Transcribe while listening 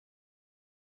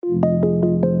Hey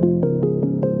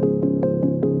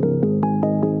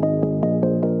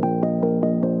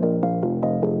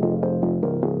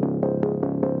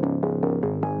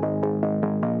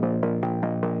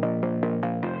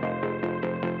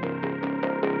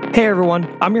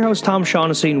everyone, I'm your host Tom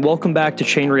Shaughnessy, and welcome back to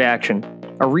Chain Reaction,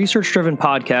 a research-driven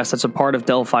podcast that's a part of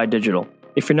Delphi Digital.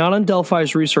 If you're not on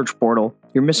Delphi's research portal,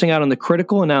 you're missing out on the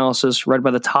critical analysis read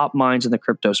by the top minds in the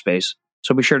crypto space,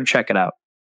 so be sure to check it out.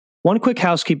 One quick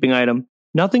housekeeping item: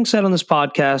 nothing said on this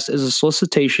podcast is a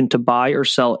solicitation to buy or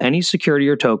sell any security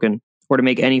or token, or to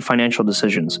make any financial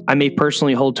decisions. I may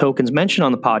personally hold tokens mentioned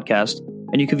on the podcast,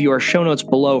 and you can view our show notes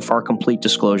below for our complete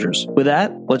disclosures. With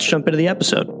that, let's jump into the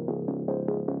episode.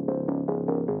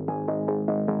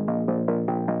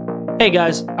 Hey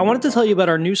guys, I wanted to tell you about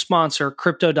our new sponsor,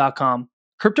 Crypto.com.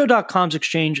 Crypto.com's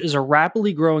exchange is a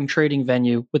rapidly growing trading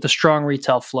venue with a strong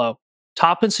retail flow.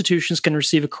 Top institutions can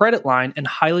receive a credit line and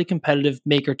highly competitive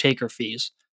maker-taker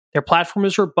fees. Their platform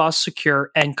is robust,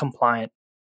 secure, and compliant.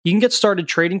 You can get started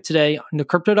trading today on the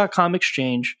Crypto.com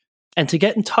exchange, and to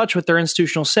get in touch with their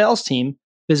institutional sales team,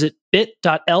 visit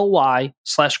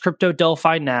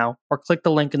bit.ly/CryptoDelphi now or click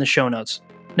the link in the show notes.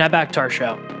 Now back to our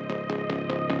show.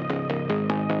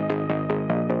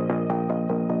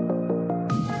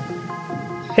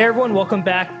 Hey everyone, welcome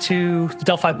back to the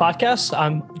Delphi podcast.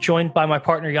 I'm joined by my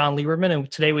partner, Jan Lieberman,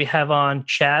 and today we have on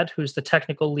Chad, who's the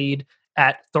technical lead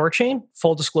at Thorchain.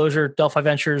 Full disclosure, Delphi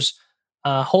Ventures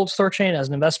holds Thorchain as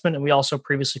an investment, and we also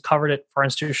previously covered it for our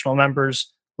institutional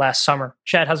members last summer.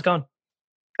 Chad, how's it going?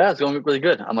 Yeah, it's going really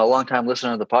good. I'm a long-time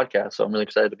listener of the podcast, so I'm really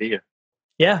excited to be here.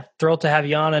 Yeah, thrilled to have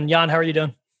you on. And Jan, how are you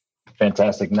doing?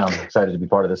 Fantastic. No, I'm excited to be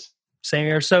part of this. Same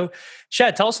here. So,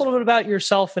 Chad, tell us a little bit about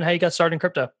yourself and how you got started in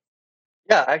crypto.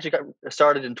 Yeah, I actually got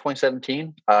started in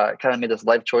 2017. I kind of made this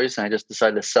life choice, and I just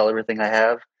decided to sell everything I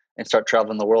have and start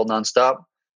traveling the world nonstop.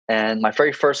 And my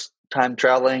very first time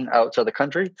traveling outside the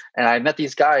country, and I met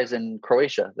these guys in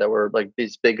Croatia that were like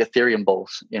these big Ethereum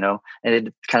bulls, and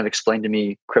it kind of explained to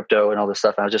me crypto and all this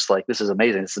stuff. And I was just like, this is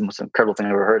amazing. This is the most incredible thing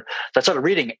I've ever heard. So I started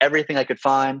reading everything I could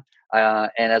find.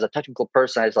 And as a technical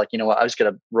person, I was like, you know what, I was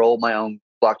going to roll my own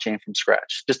blockchain from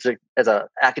scratch, just as an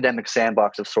academic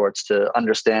sandbox of sorts to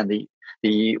understand the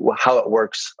how it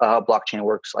works, how blockchain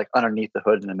works, like underneath the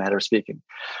hood in a matter of speaking.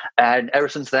 And ever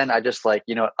since then, I just like,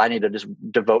 I need to just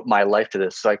devote my life to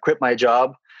this. So I quit my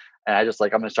job, and I just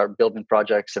like, I'm going to start building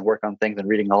projects and work on things and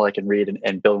reading all I can read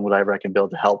and building whatever I can build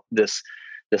to help this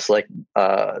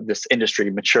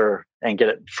industry mature and get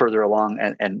it further along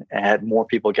and have more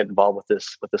people get involved with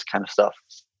this kind of stuff.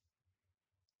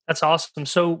 That's awesome.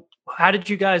 So how did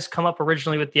you guys come up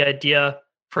originally with the idea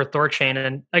for Thorchain?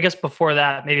 And I guess before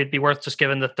that, maybe it'd be worth just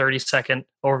giving the 30-second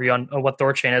overview on what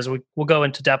Thorchain is. We'll go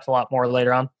into depth a lot more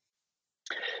later on.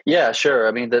 Yeah, sure.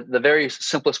 I mean, the very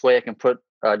simplest way I can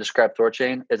describe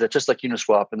Thorchain is it's just like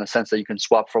Uniswap in the sense that you can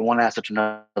swap from one asset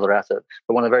to another asset.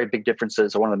 But one of the very big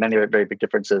differences, or one of the many very big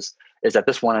differences, is that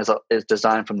this one is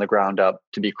designed from the ground up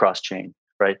to be cross-chain,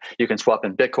 right? You can swap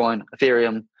in Bitcoin,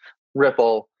 Ethereum,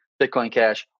 Ripple, Bitcoin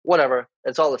Cash, whatever.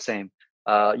 It's all the same.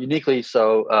 Uniquely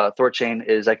so, Thorchain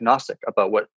is agnostic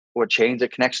about what chains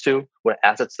it connects to, what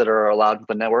assets that are allowed with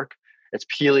the network. It's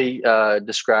purely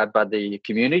described by the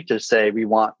community to say, we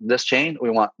want this chain,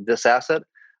 we want this asset.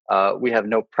 We have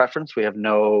no preference. We have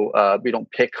we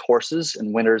don't pick horses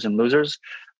and winners and losers.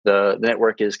 The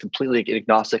network is completely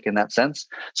agnostic in that sense.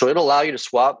 So it'll allow you to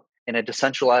swap in a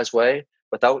decentralized way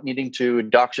without needing to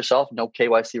dox yourself, no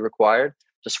KYC required.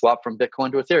 To swap from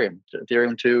Bitcoin to Ethereum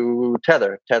to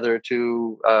Tether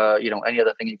to any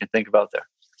other thing you can think about there.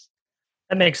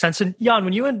 That makes sense. And Jan,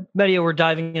 when you and Media were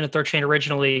diving into Thorchain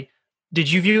originally,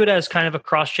 did you view it as kind of a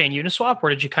cross-chain Uniswap, or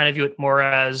did you kind of view it more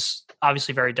as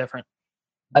obviously very different?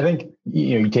 I think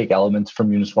you take elements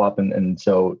from Uniswap, and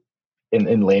so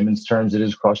in layman's terms, it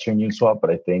is cross-chain Uniswap.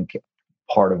 But I think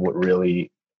part of what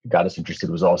really got us interested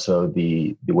was also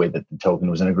the way that the token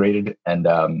was integrated, and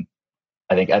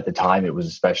I think at the time it was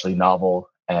especially novel,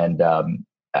 and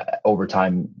over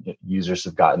time, users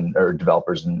have gotten, or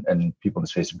developers and people in the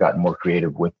space have gotten more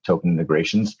creative with token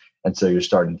integrations. And so you're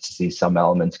starting to see some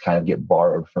elements kind of get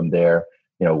borrowed from there,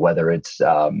 whether it's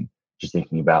just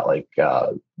thinking about like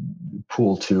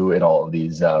Pool 2 and all of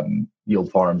these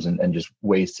yield farms and just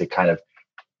ways to kind of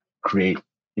create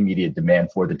immediate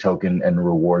demand for the token and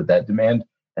reward that demand.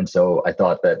 And so I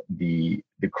thought that the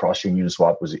cross-chain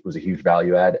Uniswap was a huge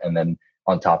value add. And then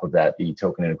on top of that, the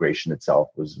token integration itself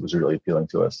was really appealing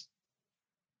to us.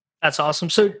 That's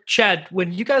awesome. So Chad,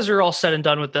 when you guys are all said and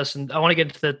done with this, and I want to get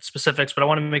into the specifics, but I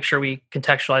want to make sure we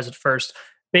contextualize it first.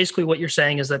 Basically what you're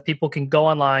saying is that people can go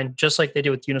online, just like they do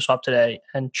with Uniswap today,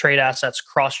 and trade assets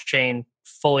cross-chain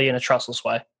fully in a trustless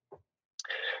way.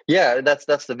 Yeah,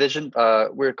 that's the vision.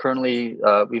 We're currently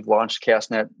we've launched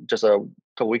ChaosNet just a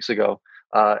couple weeks ago.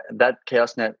 That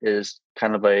ChaosNet is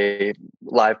kind of a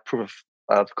live proof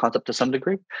of concept to some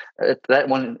degree. That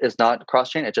one is not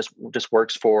cross chain. It just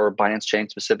works for Binance Chain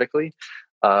specifically.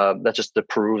 That's just to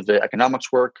prove the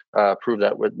economics work. Prove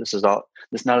that this is all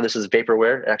this none of this is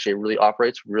vaporware. It actually really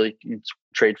operates. Really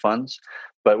trade funds.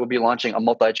 But we'll be launching a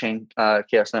multi-chain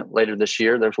ChaosNet later this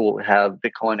year. Therefore, we'll have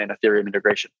Bitcoin and Ethereum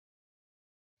integration.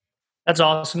 That's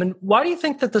awesome. And why do you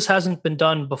think that this hasn't been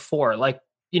done before? Like,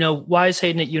 why is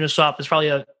Hayden at Uniswap is probably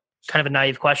a kind of a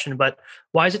naive question, but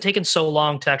why has it taken so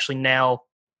long to actually nail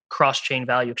cross-chain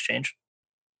value exchange?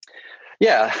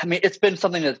 Yeah, I mean, it's been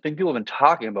something that's been people have been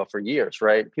talking about for years,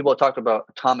 right? People have talked about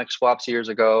atomic swaps years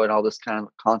ago and all this kind of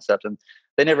concept, and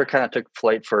they never kind of took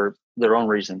flight for their own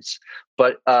reasons.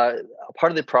 But part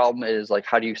of the problem is like,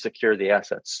 how do you secure the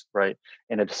assets, right,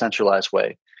 in a decentralized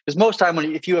way? Because most time,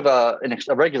 if you have a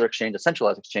regular exchange, a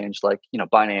centralized exchange like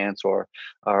Binance or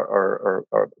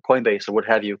Coinbase or what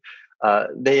have you,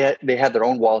 they have their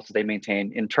own wallets that they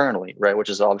maintain internally, right?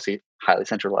 Which is obviously highly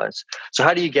centralized. So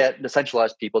how do you get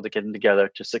decentralized people to get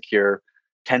together to secure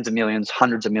tens of millions,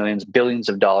 hundreds of millions, billions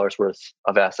of dollars worth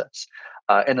of assets?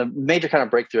 And the major kind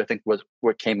of breakthrough, I think, was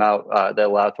what came out that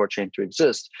allowed Thorchain to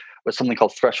exist was something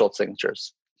called threshold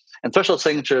signatures. And threshold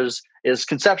signatures is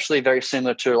conceptually very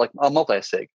similar to like a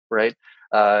multi-sig, right?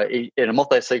 In a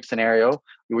multi-sig scenario,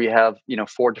 we have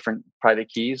 4 different private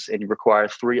keys, and you require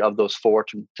 3 of those 4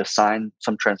 to sign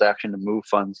some transaction to move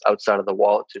funds outside of the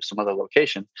wallet to some other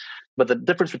location. But the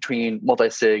difference between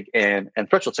multi-sig and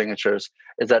threshold signatures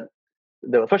is that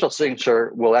the threshold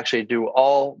signature will actually do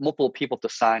multiple people to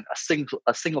sign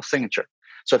a single signature.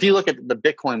 So if you look at the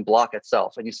Bitcoin block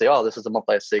itself and you say, "Oh, this is a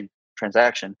multi-sig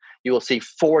transaction," you will see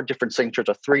 4 different signatures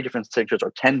or 3 different signatures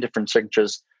or 10 different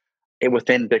signatures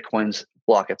within Bitcoin's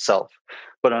block itself.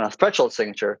 But on a threshold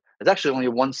signature, it's actually only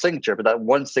one signature, but that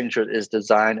one signature is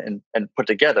designed and put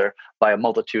together by a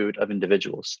multitude of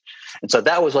individuals. And so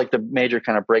that was like the major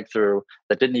kind of breakthrough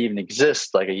that didn't even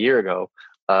exist like a year ago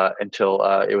until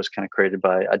it was kind of created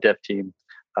by a dev team,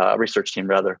 research team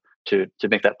rather, to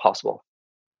make that possible.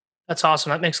 That's awesome.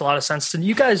 That makes a lot of sense. And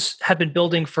you guys have been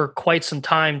building for quite some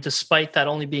time, despite that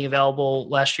only being available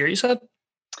last year, you said?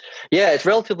 Yeah, it's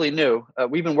relatively new.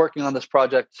 We've been working on this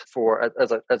project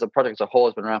as a project as a whole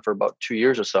has been around for about 2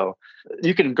 years or so.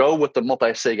 You can go with the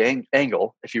multi-sig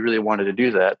angle if you really wanted to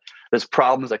do that. There's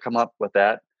problems that come up with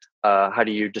that. How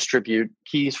do you distribute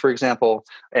keys, for example?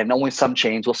 And only some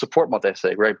chains will support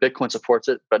multi-sig, right? Bitcoin supports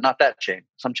it, but not that chain.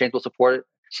 Some chains will support it,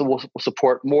 so will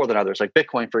support more than others. Like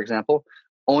Bitcoin, for example,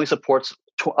 only supports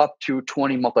up to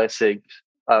 20 multi-sig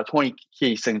 20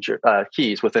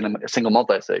 keys within a single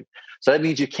multi-sig. So that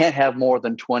means you can't have more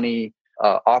than 20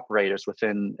 operators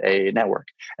within a network.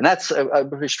 And that's a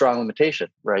pretty strong limitation,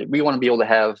 right? We want to be able to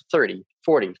have 30,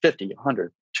 40, 50,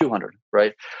 100, 200,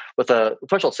 right? With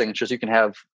threshold signatures, you can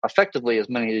have effectively as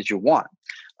many as you want,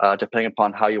 depending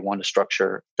upon how you want to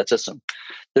structure that system.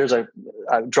 There's a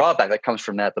drawback that comes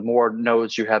from that. The more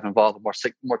nodes you have involved,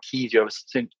 the more keys you have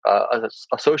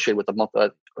associated with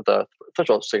the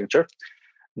threshold signature,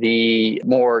 the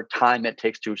more time it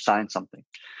takes to sign something.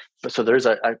 So there's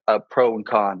a pro and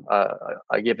con,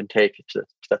 a give and take to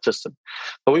that system.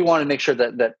 But we want to make sure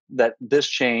that this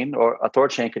chain or a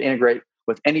Thorchain can integrate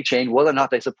with any chain, whether or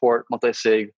not they support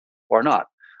multi-sig or not.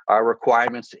 Our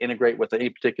requirements to integrate with any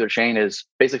particular chain is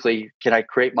basically, can I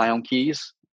create my own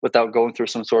keys without going through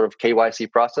some sort of KYC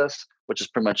process, which is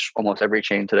pretty much almost every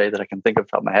chain today that I can think of off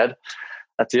the top of my head.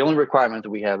 That's the only requirement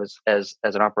that we have as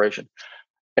an operation.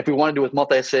 If we want to do with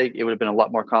multi-sig, it would have been a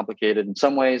lot more complicated in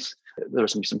some ways. There were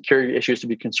some security issues to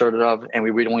be concerned of, and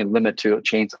we would only limit to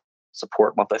chains that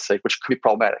support multi-sig, which could be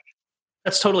problematic.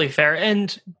 That's totally fair.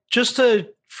 And just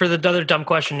for the other dumb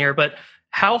question here, but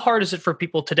how hard is it for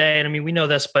people today? And I mean, we know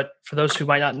this, but for those who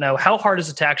might not know, how hard is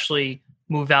it to actually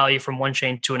move value from one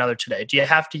chain to another today? Do you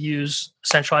have to use a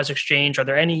centralized exchange? Are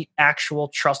there any actual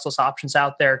trustless options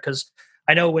out there? Because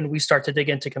I know when we start to dig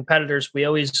into competitors, we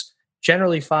always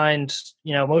generally find,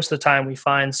 most of the time we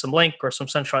find some link or some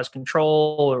centralized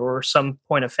control or some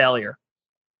point of failure.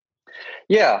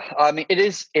 Yeah, I mean, it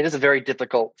is a very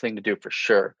difficult thing to do for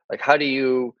sure. Like, how do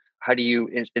you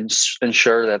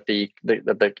ensure that the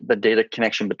data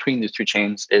connection between these two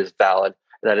chains is valid,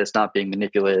 that it's not being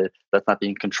manipulated, that's not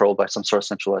being controlled by some sort of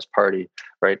centralized party,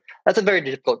 right? That's a very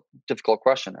difficult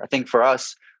question. I think for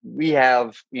us, we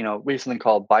have something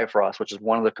called Bifrost, which is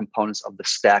one of the components of the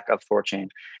stack of Thorchain.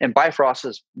 And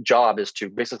Bifrost's job is to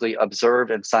basically observe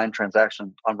and sign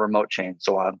transactions on remote chains,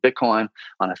 so on Bitcoin,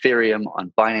 on Ethereum,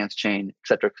 on Binance Chain, et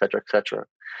cetera, et cetera, et cetera.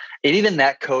 And even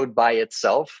that code by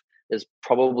itself is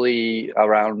probably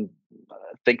around,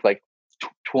 I think like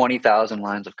 20,000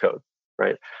 lines of code,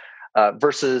 right?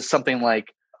 Versus something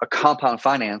like a compound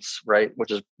finance, right, which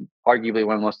is arguably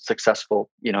one of the most successful,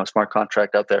 smart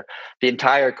contract out there. The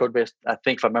entire code base, I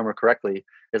think, if I remember correctly,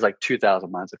 is like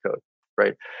 2,000 lines of code,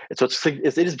 right? And so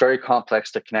it is very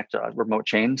complex to connect remote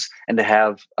chains and to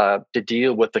have to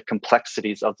deal with the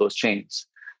complexities of those chains.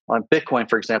 On Bitcoin,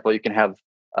 for example, you can have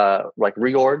like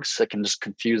reorgs that can just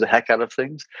confuse the heck out of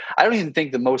things. I don't even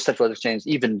think that most centralized exchanges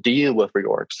even deal with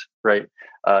reorgs, right?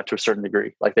 To a certain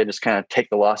degree, like they just kind of take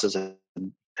the losses and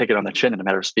take it on the chin in a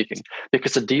matter of speaking,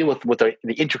 because to deal with the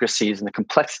intricacies and the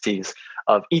complexities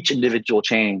of each individual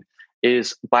chain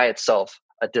is by itself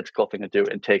a difficult thing to do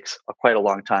and takes quite a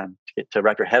long time to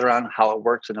wrap your head around how it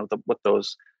works and what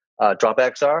those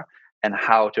drawbacks are and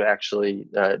how to actually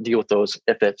deal with those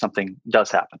if something does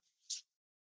happen.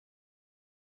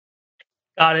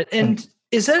 Got it. And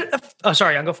is it?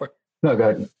 Sorry, I'll go for it. No, go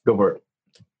ahead. Go for it.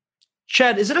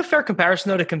 Chad, is it a fair comparison,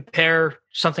 though, to compare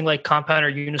something like Compound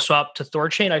or Uniswap to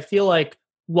Thorchain? I feel like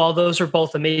while those are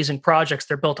both amazing projects,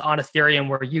 they're built on Ethereum,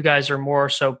 where you guys are more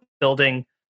so building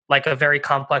like a very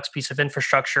complex piece of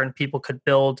infrastructure, and people could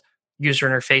build user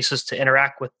interfaces to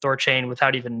interact with Thorchain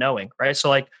without even knowing, right? So,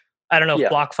 like, I don't know if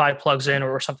BlockFi plugs in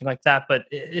or something like that, but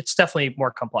it's definitely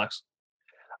more complex.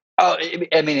 Oh,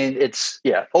 I mean,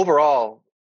 overall,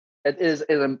 it is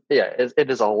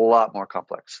a lot more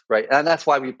complex, right? And that's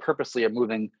why we purposely are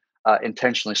moving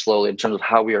intentionally slowly in terms of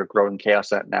how we are growing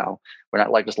ChaosNet now. We're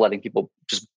not like just letting people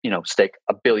just stake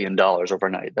 $1 billion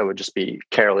overnight. That would just be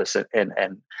careless and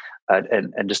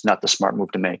just not the smart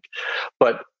move to make.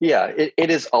 But yeah, it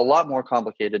is a lot more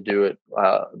complicated to do it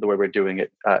the way we're doing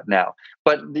it now.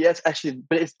 But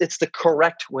it's the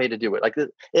correct way to do it. Like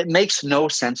it makes no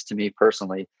sense to me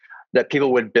personally that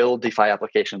people would build DeFi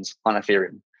applications on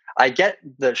Ethereum. I get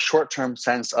the short-term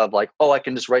sense of like, I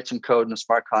can just write some code in a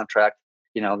smart contract.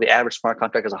 The average smart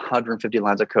contract is 150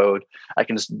 lines of code. I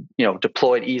can just,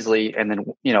 deploy it easily. And then,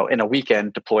 in a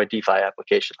weekend, deploy a DeFi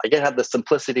application. I get to have the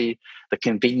simplicity, the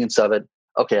convenience of it.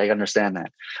 Okay, I understand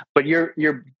that. But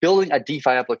you're building a DeFi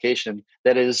application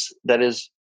that is,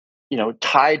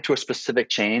 tied to a specific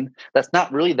chain. That's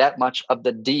not really that much of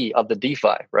the D of the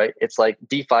DeFi, right? It's like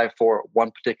DeFi for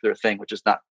one particular thing, which is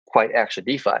not quite actually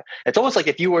DeFi. It's almost like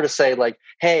if you were to say like,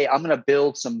 hey, I'm going to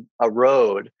build a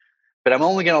road, but I'm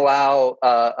only going to allow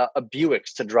a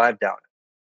Buicks to drive down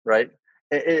it, right?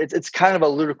 It's kind of a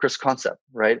ludicrous concept,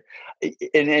 right? And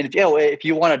if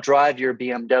you want to drive your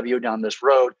BMW down this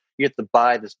road, you have to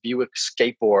buy this Buick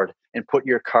skateboard and put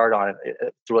your card on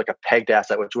it through like a pegged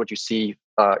asset, which is what you see,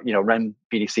 REN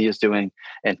BTC is doing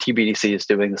and TBDC is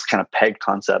doing, this kind of pegged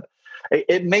concept.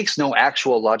 It makes no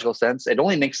actual logical sense. It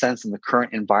only makes sense in the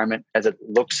current environment as it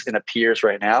looks and appears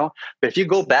right now. But if you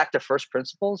go back to first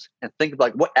principles and think of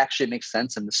like what actually makes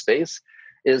sense in the space,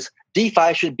 is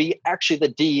DeFi should be actually the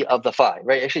D of the Fi,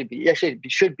 right? It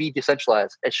should be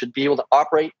decentralized. It should be able to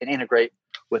operate and integrate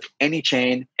with any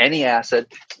chain, any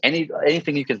asset,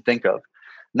 anything you can think of.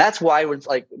 And that's why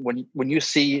when you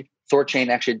see Thorchain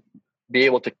actually be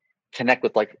able to connect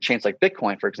with like chains like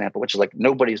Bitcoin, for example, which is like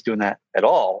nobody's doing that at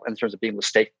all in terms of being able to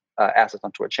stake assets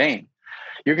onto a chain,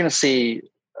 you're going to see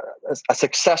a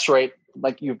success rate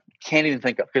like you can't even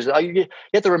think of, because you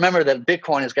have to remember that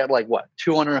Bitcoin has got like what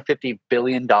 $250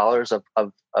 billion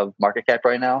of market cap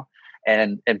right now,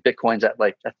 and Bitcoin's at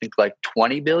like I think like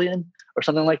 20 billion or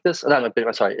something like this.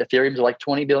 Sorry, Ethereum's like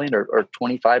 20 billion or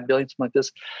 25 billion, something like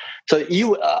this. So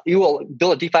you will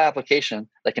build a DeFi application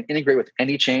that can integrate with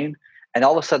any chain. And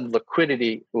all of a sudden,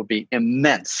 liquidity will be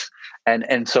immense.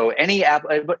 And so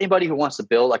anybody who wants to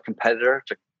build a competitor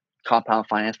to Compound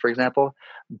Finance, for example,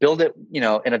 build it, in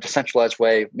a decentralized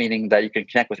way, meaning that you can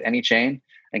connect with any chain,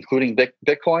 including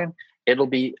Bitcoin. It'll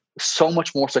be so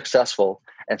much more successful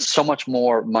and so much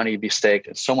more money be staked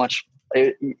and so much.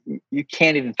 You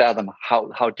can't even fathom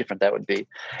how different that would be.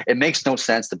 It makes no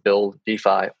sense to build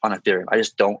DeFi on Ethereum. I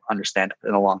just don't understand it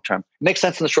in the long term. It makes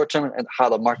sense in the short term and how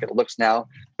the market looks now,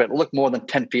 but look more than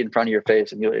 10 feet in front of your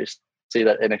face and you'll see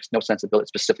that it makes no sense to build it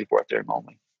specifically for Ethereum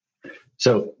only.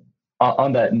 So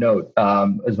on that note, I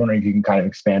was wondering if you can kind of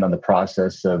expand on the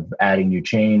process of adding new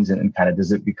chains and kind of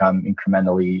does it become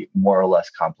incrementally more or less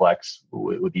complex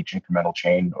with each incremental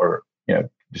chain, or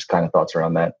just kind of thoughts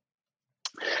around that?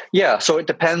 Yeah, so it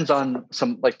depends on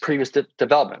some like previous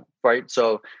development, right?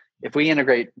 So if we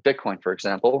integrate Bitcoin, for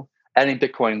example, adding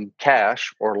Bitcoin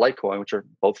Cash or Litecoin, which are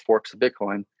both forks of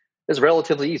Bitcoin, is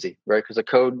relatively easy, right? Because the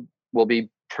code will be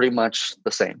pretty much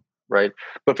the same, right?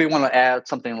 But if we want to add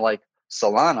something like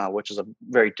Solana, which is a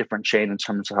very different chain in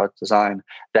terms of how it's designed,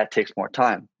 that takes more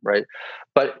time, right?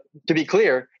 But to be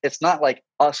clear, it's not like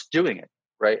us doing it,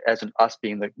 right? As in us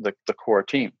being the core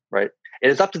team, right? It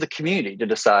is up to the community to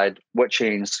decide what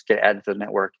chains get added to the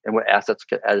network and what assets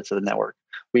get added to the network.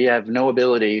 We have no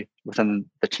ability within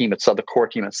the team itself, the core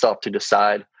team itself, to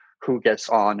decide who gets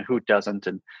on, who doesn't,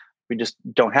 and we just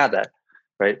don't have that,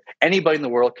 right? Anybody in the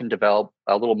world can develop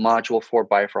a little module for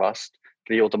Bifrost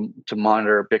to be able to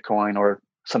monitor Bitcoin or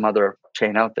some other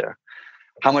chain out there.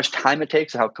 How much time it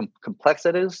takes and how complex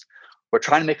that is, we're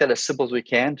trying to make that as simple as we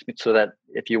can, so that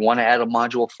if you want to add a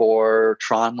module for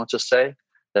Tron, let's just say,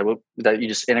 that you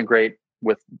just integrate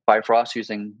with Bifrost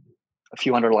using a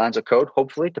few hundred lines of code,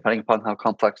 hopefully, depending upon how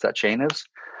complex that chain is.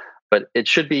 But it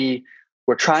should be,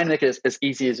 we're trying to make it as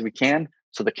easy as we can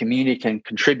so the community can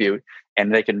contribute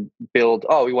and they can build,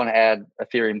 we want to add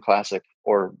Ethereum Classic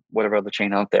or whatever other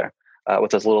chain out there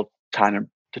with as little time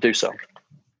to do so.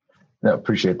 No,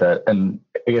 appreciate that. And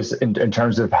I guess in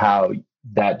terms of how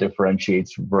that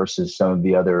differentiates versus some of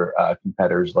the other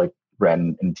competitors like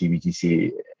Ren and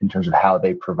TBTC, in terms of how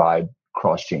they provide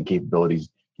cross-chain capabilities,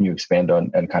 can you expand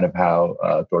on and kind of how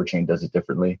Thorchain does it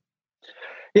differently?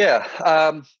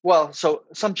 Yeah. Well, so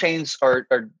some chains are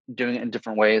doing it in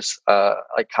different ways.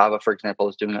 Like Kava, for example,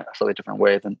 is doing it a slightly different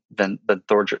way than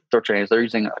Thorchain is. They're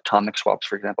using atomic swaps,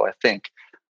 for example, I think,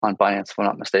 on Binance, if I'm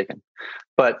not mistaken.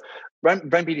 But Ren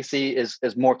BTC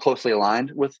is more closely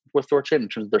aligned with Thorchain in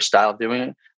terms of their style of doing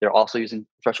it. They're also using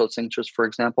threshold signatures, for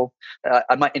example.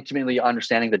 I'm not intimately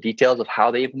understanding the details of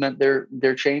how they implement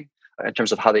their chain in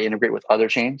terms of how they integrate with other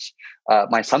chains.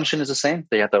 My assumption is the same.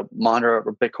 They have to monitor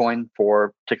Bitcoin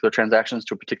for particular transactions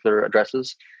to particular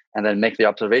addresses, and then make the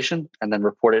observation, and then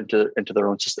report it into their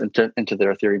own system, into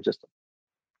their Ethereum system.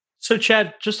 So,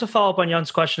 Chad, just to follow up on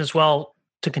Jan's question as well,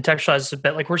 to contextualize this a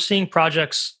bit, like we're seeing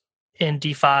projects in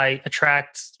DeFi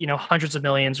attract, hundreds of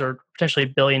millions or potentially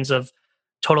billions of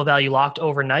total value locked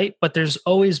overnight, but there's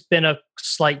always been a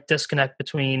slight disconnect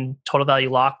between total value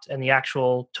locked and the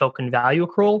actual token value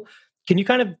accrual. Can you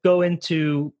kind of go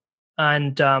into,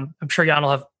 and I'm sure Jan will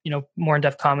have more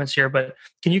in-depth comments here, but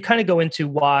can you kind of go into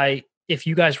why, if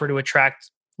you guys were to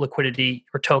attract liquidity,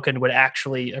 your token would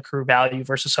actually accrue value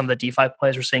versus some of the DeFi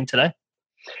plays we're seeing today?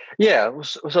 Yeah.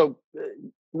 So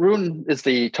Rune is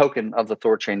the token of the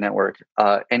Thorchain network,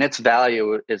 and its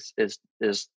value is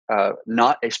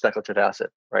not a speculative asset,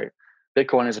 right?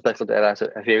 Bitcoin is a speculative asset.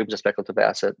 Ethereum is a speculative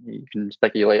asset. You can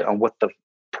speculate on what the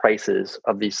price is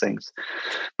of these things,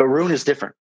 but Rune is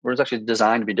different. Rune is actually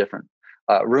designed to be different.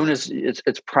 Rune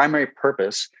its primary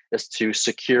purpose is to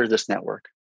secure this network,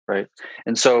 right?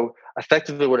 And so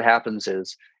effectively, what happens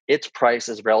is its price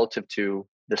is relative to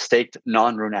the staked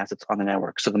non-Rune assets on the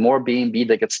network. So the more BNB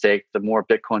that gets staked, the more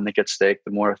Bitcoin that gets staked,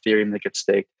 the more Ethereum that gets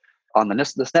staked on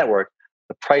this network,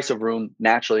 the price of Rune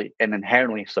naturally and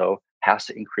inherently so has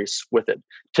to increase with it.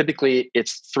 Typically,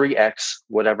 it's 3x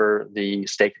whatever the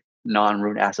staked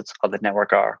non-Rune assets of the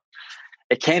network are.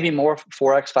 It can be more,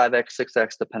 4x, 5x,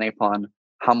 6x, depending upon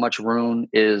how much Rune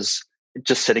is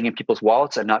just sitting in people's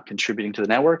wallets and not contributing to the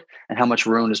network, and how much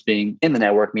Rune is being in the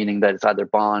network, meaning that it's either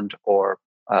bond or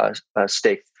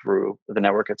staked through the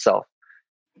network itself.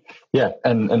 Yeah,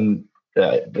 and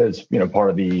as part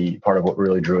of what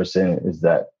really drew us in is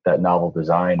that novel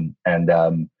design, and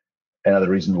another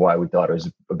reason why we thought it was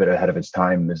a bit ahead of its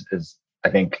time is I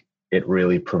think it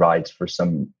really provides for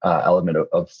some element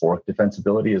of fork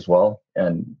defensibility as well,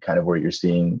 and kind of where you're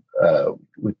seeing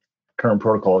with current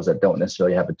protocols that don't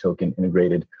necessarily have a token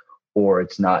integrated, or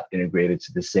it's not integrated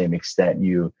to the same extent,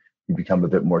 you become a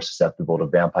bit more susceptible to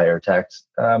vampire attacks.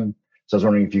 So I was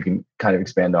wondering if you can kind of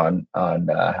expand on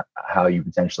how you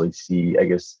potentially see, I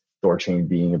guess, Thorchain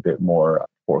being a bit more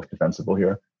fork defensible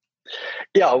here.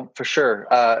 Yeah, for sure.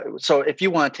 So if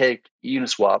you want to take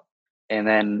Uniswap and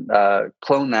then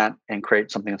clone that and create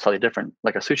something slightly different,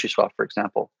 like a sushi swap, for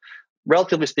example,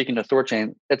 relatively speaking to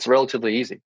Thorchain, it's relatively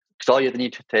easy, because all you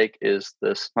need to take is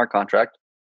this smart contract,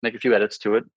 make a few edits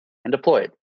to it, and deploy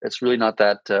it. It's really not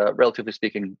that, relatively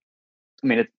speaking, I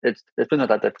mean, it's really not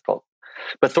that difficult.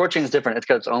 But Thorchain is different. It's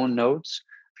got its own nodes.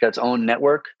 It's got its own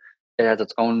network. It has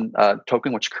its own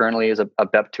token, which currently is a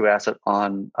BEP2 asset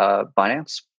on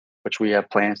Binance, which we have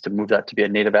plans to move that to be a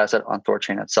native asset on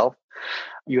Thorchain itself.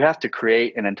 You have to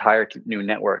create an entire new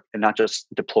network and not just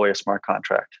deploy a smart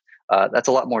contract. That's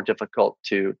a lot more difficult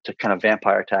to kind of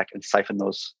vampire attack and siphon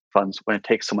those funds when it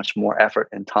takes so much more effort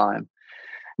and time.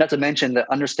 Not to mention that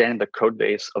understanding the code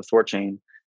base of Thorchain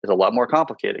is a lot more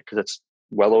complicated, because it's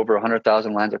well over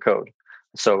 100,000 lines of code.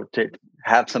 So to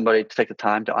have somebody to take the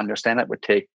time to understand it would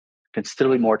take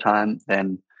considerably more time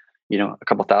than a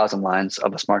couple thousand lines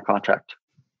of a smart contract.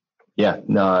 Yeah,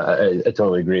 no, I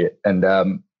totally agree. And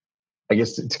I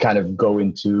guess to kind of go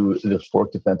into the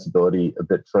fork defensibility a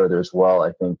bit further as well,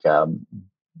 I think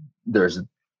there's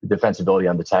defensibility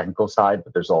on the technical side,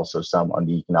 but there's also some on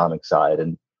the economic side.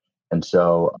 And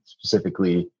so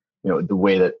specifically, the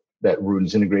way that Rune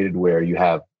is integrated, where you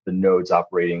have the nodes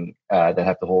operating that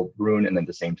have to hold Rune, and then at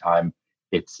the same time,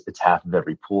 it's half of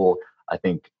every pool. I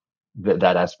think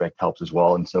that aspect helps as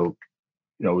well. And so,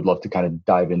 we'd love to kind of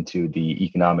dive into the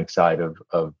economic side of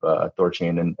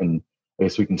Thorchain, and I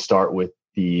guess we can start with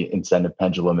the incentive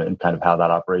pendulum and kind of how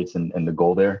that operates and the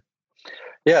goal there.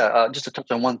 Yeah, just to touch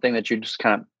on one thing that you just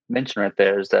kind of mentioned right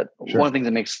there is that Sure. One of the things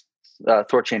that makes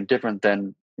Thorchain different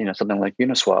than something like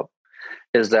Uniswap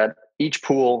is that each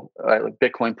pool, like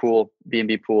Bitcoin pool,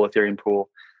 BNB pool, Ethereum pool,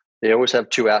 they always have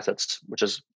two assets, which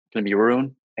is going to be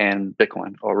Rune and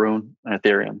Bitcoin, or Rune and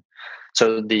Ethereum.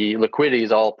 So the liquidity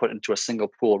is all put into a single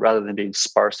pool rather than being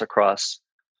sparse across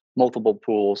multiple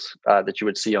pools that you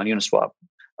would see on Uniswap.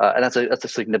 And that's a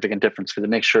significant difference, because it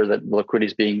makes sure that the liquidity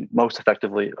is being most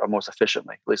effectively or most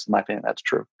efficiently. At least in my opinion, that's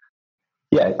true.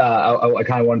 Yeah, I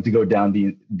kind of wanted to go down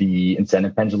the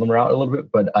incentive pendulum route a little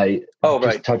bit, but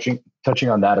right. touching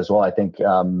on that as well. I think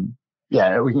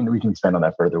we can expand on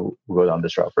that further. We'll go down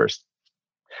this route first.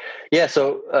 Yeah,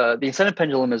 so the incentive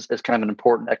pendulum is kind of an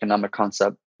important economic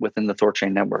concept within the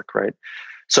Thorchain network, right?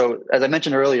 So as I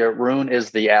mentioned earlier, Rune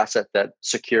is the asset that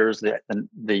secures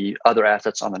the other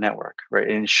assets on the network, right?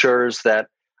 It ensures that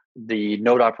the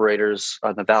node operators,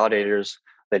 the validators,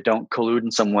 they don't collude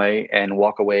in some way and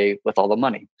walk away with all the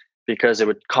money, because it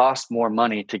would cost more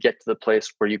money to get to the place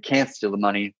where you can't steal the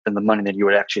money than the money that you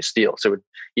would actually steal. So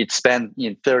you'd spend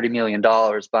 $30 million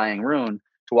buying Rune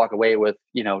to walk away with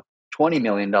 $20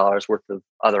 million worth of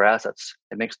other assets.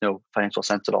 It makes no financial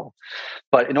sense at all.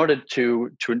 But in order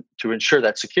to ensure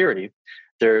that security,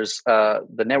 there's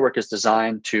the network is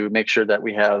designed to make sure that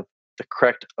we have the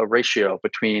correct ratio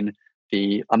between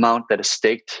the amount that is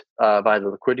staked by the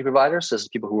liquidity providers, this is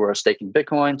people who are staking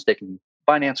Bitcoin, staking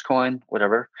Binance Coin,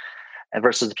 whatever, and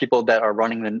versus the people that are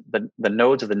running the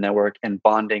nodes of the network and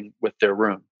bonding with their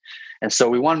Rune. And so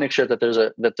we want to make sure that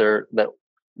that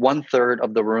 1/3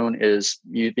 of the Rune is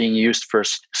being used for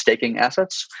staking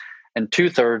assets, and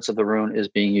 2/3 of the Rune is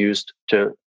being used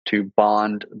to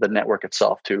bond the network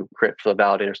itself, to create for the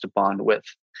validators to bond with.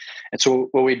 And so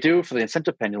what we do for the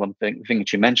incentive pendulum thing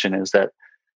that you mentioned is that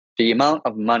the amount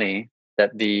of money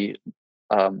that the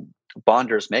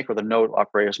bonders make, or the node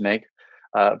operators make,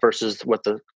 versus what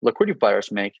the liquidity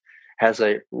providers make, has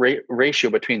a ratio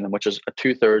between them, which is a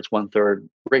 2/3, 1/3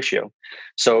 ratio.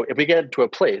 So if we get into a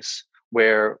place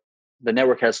where the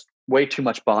network has way too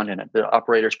much bond in it, the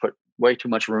operators put way too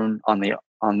much Rune on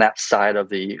that side of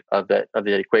the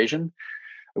equation,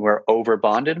 we're over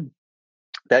bonded.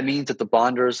 That means that the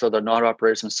bonders or the node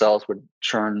operators themselves would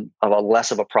churn about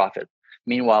less of a profit,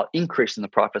 meanwhile increasing the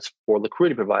profits for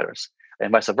liquidity providers.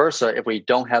 And vice versa, if we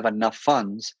don't have enough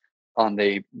funds on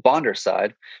the bonder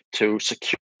side to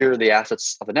secure the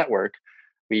assets of the network,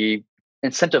 we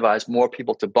incentivize more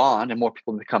people to bond and more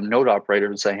people to become node operators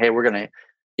and say, hey, we're going to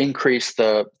increase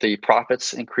the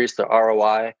profits, increase the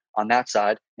ROI on that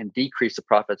side, and decrease the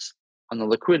profits on the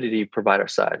liquidity provider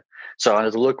side. So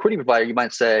as a liquidity provider, you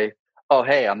might say, oh,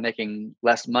 hey, I'm making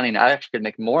less money now. I actually could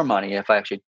make more money if I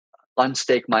actually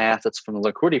unstake my assets from the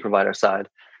liquidity provider side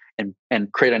and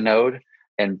create a node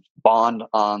and bond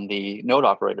on the node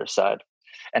operator side.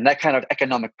 And that kind of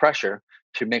economic pressure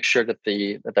to make sure that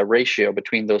the ratio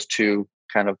between those two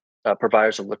kind of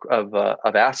providers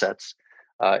of assets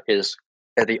is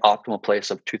at the optimal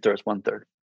place of 2/3, 1/3.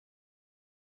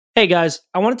 Hey guys,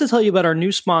 I wanted to tell you about our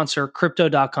new sponsor,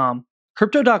 Crypto.com.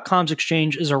 Crypto.com's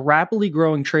exchange is a rapidly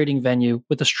growing trading venue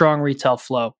with a strong retail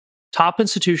flow. Top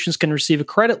institutions can receive a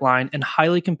credit line and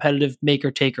highly competitive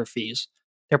maker-taker fees.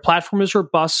 Their platform is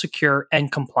robust, secure,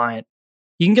 and compliant.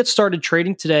 You can get started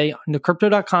trading today on the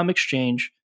Crypto.com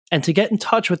exchange, and to get in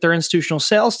touch with their institutional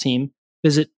sales team,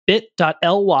 visit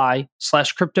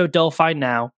bit.ly/CryptoDelphi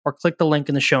now or click the link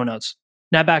in the show notes.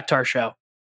 Now back to our show.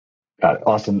 Got it.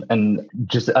 Awesome. And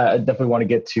just I definitely want to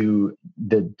get to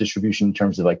the distribution in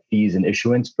terms of like fees and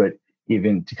issuance, but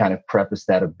even to kind of preface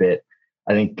that a bit,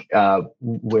 I think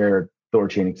where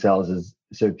Thorchain excels is,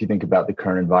 so if you think about the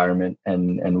current environment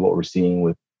and what we're seeing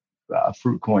with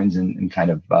fruit coins and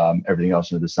kind of everything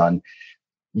else under the sun,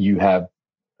 you have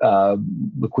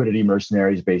liquidity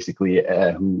mercenaries basically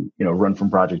who run from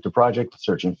project to project,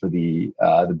 searching for the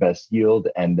best yield,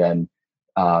 and then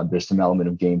there's some element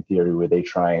of game theory where they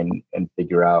try and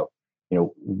figure out,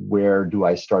 where do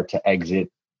I start to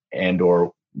exit,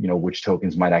 or which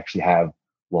tokens might actually have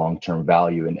long-term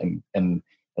value, and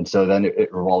so then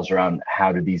it revolves around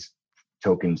how do these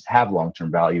tokens have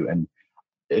long-term value. And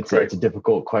it's a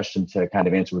difficult question to kind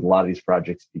of answer with a lot of these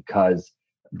projects because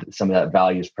some of that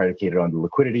value is predicated on the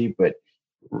liquidity, but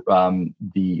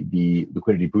the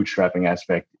liquidity bootstrapping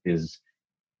aspect is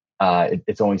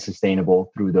it's only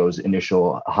sustainable through those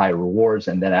initial high rewards,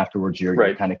 and then afterwards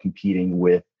you're kind of competing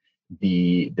with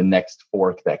the next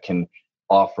fork that can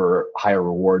offer higher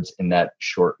rewards in that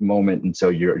short moment, and so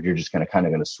you're just kind of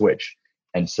going to switch.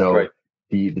 And so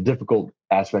the difficult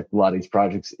aspect of a lot of these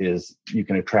projects is you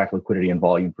can attract liquidity and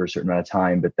volume for a certain amount of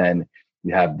time, but then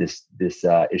you have this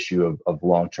issue of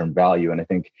long-term value. And I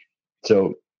think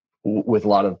so with a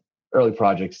lot of early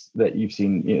projects that you've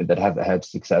seen that have had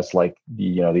success, like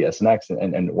the SNX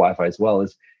and Wi-Fi as well,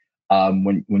 is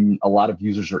when a lot of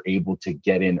users are able to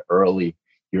get in early,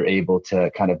 you're able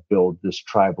to kind of build this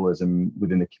tribalism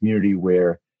within the community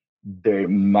where they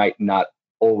might not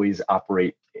always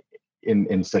operate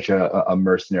in such a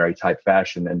mercenary type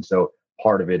fashion. And so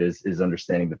part of it is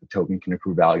understanding that the token can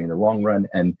accrue value in the long run,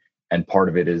 and part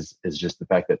of it is just the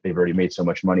fact that they've already made so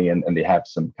much money and they have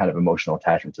some kind of emotional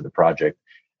attachment to the project.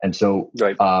 And so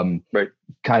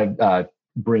kind of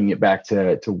bringing it back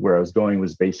to where I was going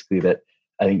was basically that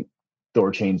I think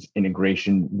Thorchain's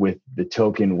integration with the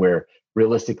token, where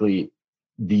realistically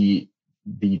the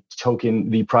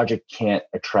project can't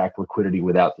attract liquidity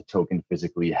without the token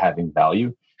physically having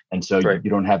value. And so you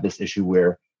don't have this issue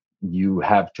where you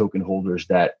have token holders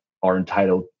that are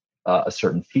entitled a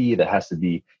certain fee that has to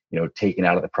be taken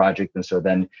out of the project. And so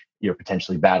then you're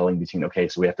potentially battling between, okay,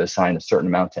 so we have to assign a certain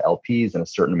amount to LPs and a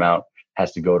certain amount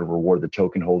has to go to reward the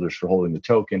token holders for holding the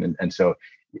token. And so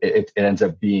it ends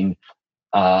up being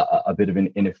a bit of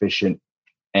an inefficient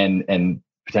and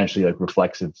potentially like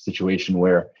reflexive situation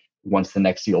where once the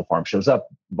next seal farm shows up,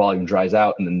 volume dries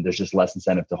out and then there's just less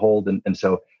incentive to hold. And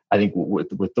so I think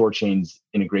with Thorchain's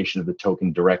integration of the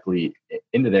token directly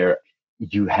into there, you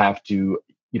don't have to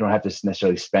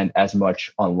necessarily spend as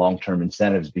much on long-term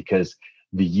incentives because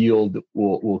the yield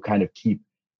will kind of keep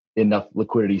enough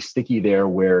liquidity sticky there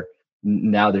where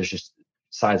now there's just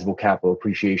sizable capital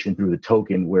appreciation through the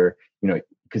token where,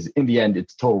 because in the end,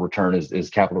 its total return is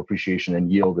capital appreciation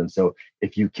and yield. And so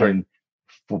if you can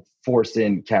force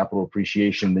in capital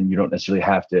appreciation, then you don't necessarily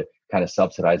have to kind of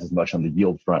subsidize as much on the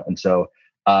yield front. And so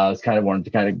I was kind of wanted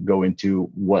to kind of go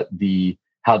into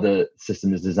how the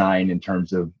system is designed in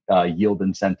terms of yield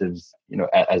incentives,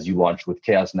 as you launch with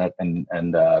ChaosNet and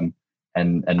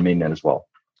mainnet as well.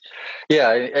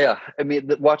 Yeah. I mean,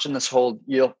 watching this whole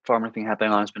yield farming thing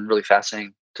happening on has been really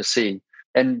fascinating to see.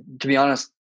 And to be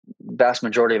honest, vast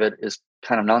majority of it is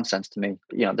kind of nonsense to me.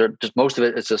 Most of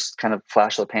it is just kind of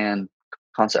flash of the pan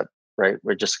concept, right?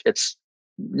 Where it's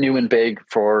new and big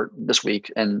for this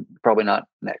week and probably not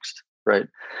next, right?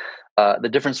 The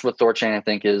difference with Thorchain, I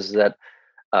think, is that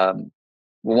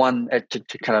one, to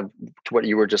what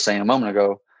you were just saying a moment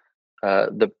ago,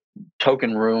 the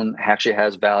token rune actually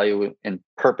has value and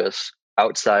purpose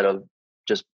outside of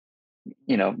just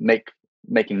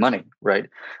making money, right?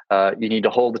 You need to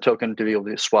hold the token to be able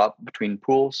to swap between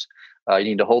pools. You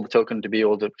need to hold the token to be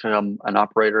able to become an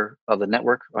operator of the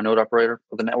network, a node operator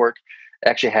of the network. It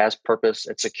actually has purpose.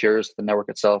 It secures the network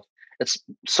itself. Its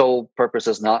sole purpose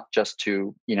is not just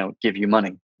to give you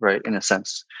money, right? In a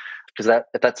sense, because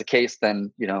if that's the case,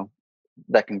 then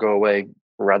that can go away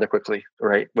rather quickly,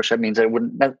 right? Which that means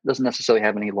that doesn't necessarily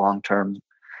have any long-term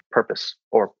purpose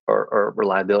or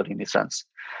reliability in any sense.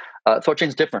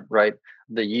 Thorchain's different, right?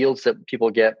 The yields that people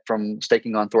get from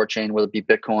staking on Thorchain, whether it be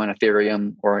Bitcoin,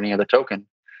 Ethereum, or any other token,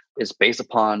 is based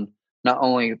upon not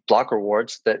only block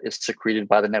rewards that is secreted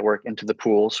by the network into the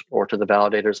pools or to the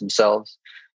validators themselves,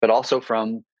 but also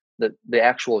from the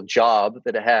actual job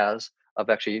that it has of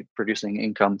actually producing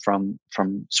income from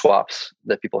swaps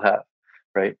that people have,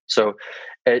 right? So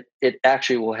it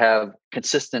actually will have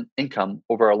consistent income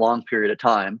over a long period of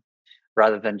time,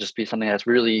 rather than just be something that's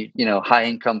really high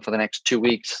income for the next 2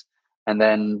 weeks and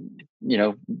then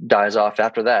dies off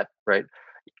after that, right?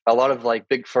 A lot of like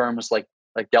big firms like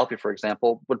Delphi, for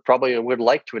example, would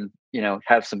like to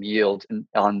have some yield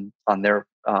on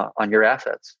your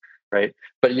assets, right?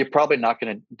 But you're probably not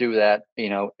going to do that.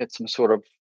 It's some sort of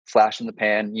flash in the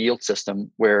pan yield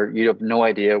system where you have no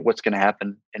idea what's going to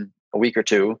happen in a week or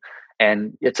two,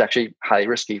 and it's actually highly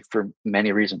risky for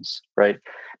many reasons, right?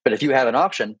 But if you have an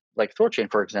option like Thorchain,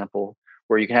 for example,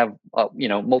 where you can have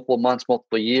multiple months,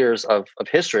 multiple years of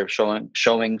history of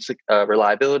showing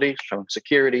reliability, showing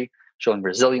security, showing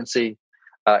resiliency,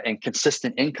 and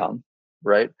consistent income,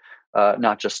 right?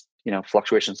 Not just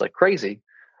fluctuations like crazy.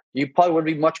 You probably would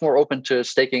be much more open to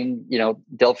staking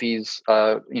Delphi's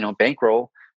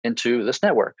bankroll into this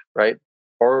network, right?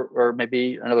 Or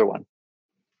maybe another one.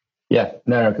 Yeah,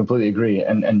 no, completely agree.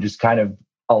 And just kind of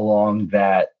along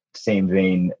that same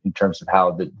vein in terms of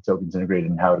how the token's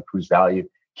integrated and how it accrues value,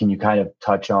 can you kind of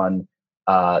touch on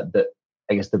the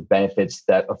benefits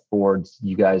that affords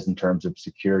you guys in terms of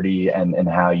security and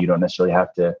how you don't necessarily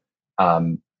have to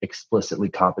explicitly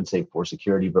compensate for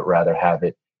security, but rather have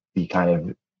it be kind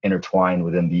of intertwined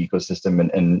within the ecosystem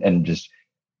and just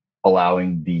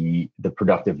allowing the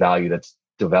productive value that's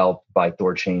developed by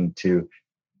Thorchain to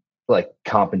like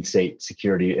compensate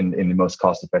security in the most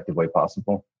cost effective way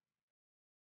possible?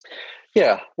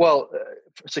 Yeah, well,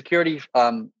 for security,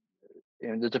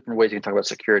 there's different ways you can talk about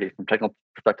security from technical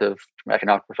perspective, from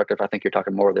economic perspective. I think you're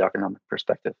talking more of the economic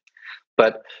perspective.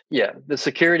 But yeah, the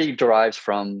security derives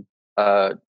from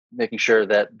making sure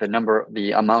that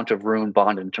the amount of rune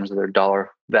bonded in terms of their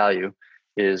dollar value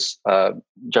is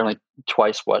generally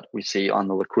twice what we see on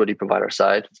the liquidity provider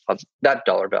side of that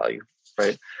dollar value,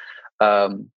 right?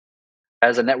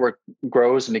 As a network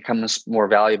grows and becomes more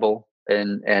valuable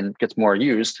and gets more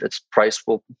used, its price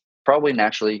will probably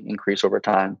naturally increase over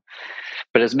time.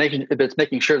 But it's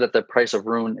making sure that the price of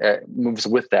rune moves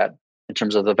with that in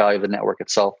terms of the value of the network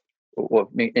itself. Will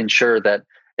ensure that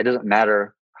it doesn't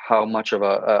matter how much of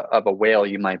a whale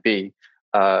you might be,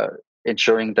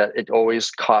 ensuring that it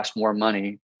always costs more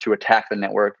money to attack the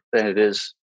network than it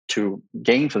is to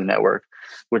gain from the network,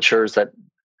 which ensures that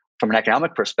from an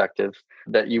economic perspective,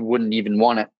 that you wouldn't even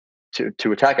want it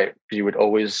to attack it, because you would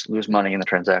always lose money in the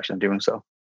transaction doing so.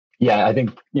 Yeah, I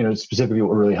think specifically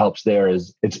what really helps there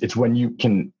is it's when you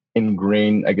can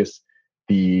ingrain, I guess,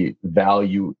 the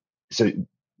value. So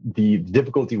the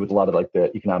difficulty with a lot of like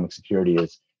the economic security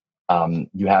is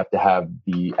you have to have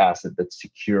the asset that's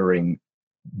securing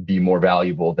be more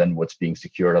valuable than what's being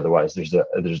secured. Otherwise, there's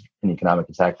an economic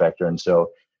attack factor. And so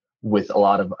with a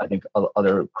lot of, I think,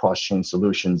 other cross-chain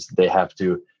solutions, they have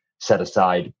to set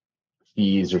aside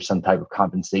fees or some type of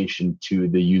compensation to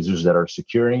the users that are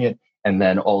securing it, and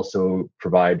then also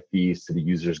provide fees to the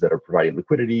users that are providing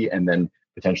liquidity, and then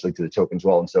potentially to the token as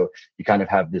well. And so you kind of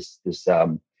have this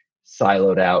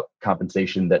siloed out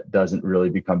compensation that doesn't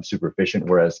really become super efficient.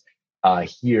 Whereas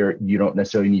here, you don't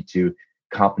necessarily need to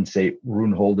compensate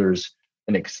rune holders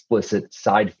an explicit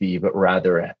side fee, but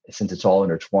rather, since it's all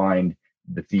intertwined,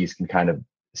 the fees can kind of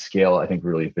scale, I think,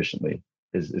 really efficiently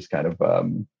is kind of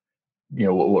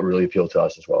what really appealed to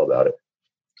us as well about it.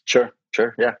 Sure.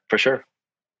 Yeah, for sure.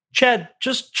 Chad,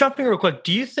 just jumping real quick,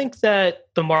 do you think that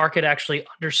the market actually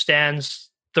understands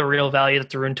the real value that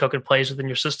the Rune token plays within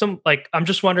your system? Like, I'm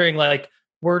just wondering, like,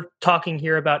 we're talking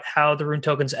here about how the Rune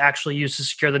token's actually used to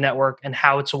secure the network and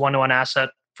how it's a one-to-one asset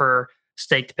for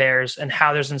staked pairs and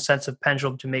how there's an incentive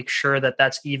pendulum to make sure that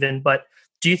that's even. But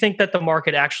do you think that the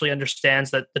market actually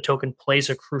understands that the token plays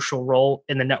a crucial role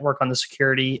in the network on the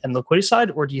security and liquidity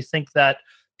side? Or do you think that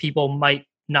people might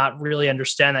not really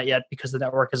understand that yet because the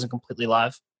network isn't completely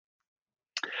live?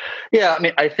 Yeah, I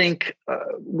mean, I think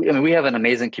we have an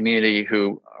amazing community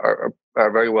who are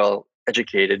very well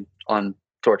educated on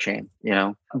Thorchain,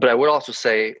 But I would also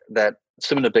say that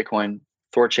similar to Bitcoin,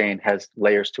 Thorchain has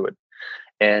layers to it,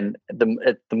 and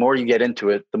the more you get into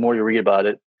it, the more you read about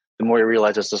it, the more you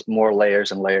realize there's just more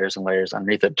layers and layers and layers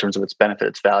underneath it in terms of its benefit,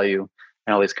 its value,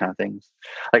 and all these kind of things.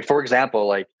 Like, for example,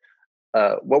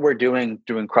 what we're doing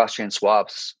cross-chain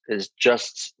swaps is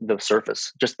just the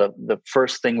surface, just the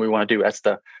first thing we want to do. That's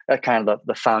that kind of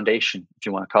the foundation, if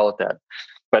you want to call it that.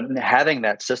 But having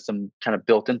that system kind of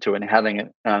built into it and having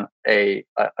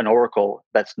an oracle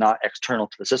that's not external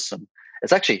to the system,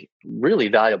 it's actually really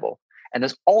valuable. And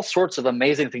there's all sorts of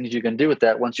amazing things you can do with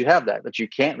that once you have that you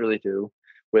can't really do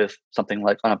with something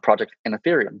like on a project in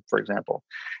Ethereum, for example.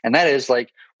 And that is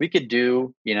like, we could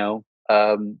do,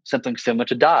 something similar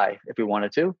to DAI if we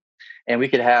wanted to, and we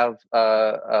could have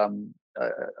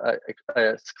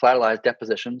collateralized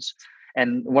depositions.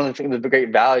 And one of the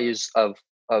great values of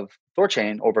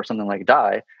Thorchain over something like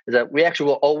DAI is that we actually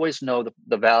will always know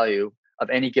the value of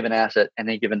any given asset at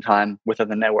any given time within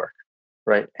the network,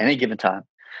 right? Any given time.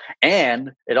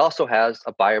 And it also has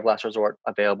a buyer of last resort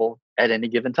available at any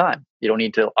given time. You don't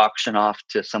need to auction off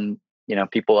to some,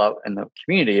 people out in the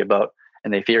community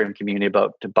in the Ethereum community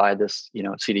to buy this,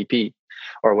 CDP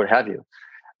or what have you.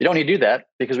 You don't need to do that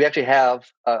because we actually have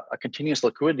a continuous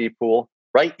liquidity pool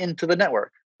right into the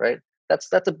network, right?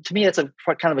 To me, it's a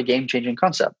kind of a game-changing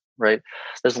concept, right?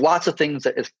 There's lots of things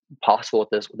that is possible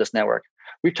with this network.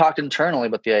 We've talked internally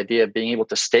about the idea of being able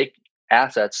to stake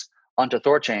assets onto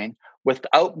Thorchain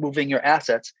without moving your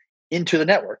assets into the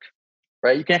network,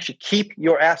 right? You can actually keep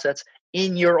your assets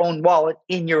in your own wallet,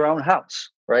 in your own house,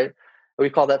 right?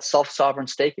 We call that self-sovereign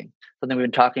staking, something we've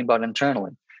been talking about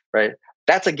internally, right?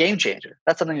 That's a game changer.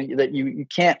 That's something that you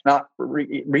can't not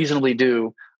reasonably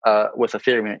do with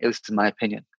Ethereum, at least in my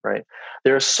opinion, right?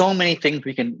 There are so many things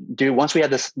we can do once we have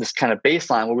this kind of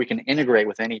baseline where we can integrate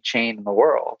with any chain in the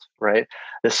world, right?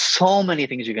 There's so many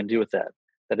things you can do with that.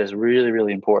 That is really,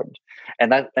 really important.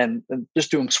 And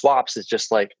just doing swaps is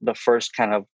just like the first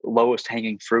kind of lowest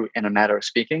hanging fruit in a matter of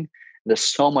speaking. There's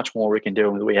so much more we can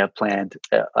do that we have planned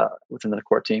within the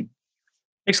core team.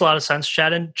 Makes a lot of sense,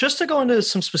 Chad. And just to go into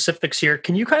some specifics here,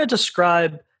 can you kind of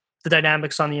describe the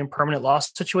dynamics on the impermanent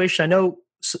loss situation? I know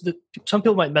some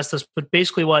people might mess this, but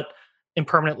basically what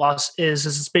impermanent loss is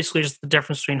it's basically just the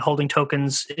difference between holding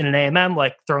tokens in an AMM,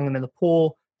 like throwing them in the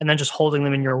pool, and then just holding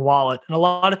them in your wallet. And a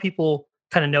lot of people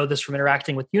kind of know this from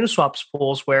interacting with Uniswap's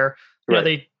pools where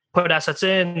they put assets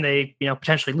in, they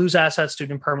potentially lose assets due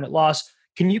to impermanent loss.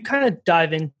 Can you kind of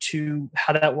dive into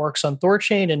how that works on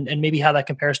Thorchain and maybe how that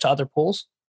compares to other pools?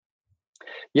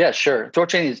 Yeah, sure.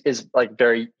 Thorchain is like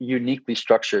very uniquely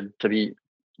structured to be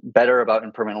better about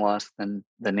impermanent loss than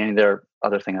any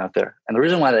other thing out there. And the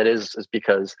reason why that is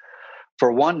because,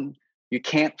 for one, you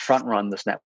can't front run this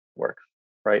network,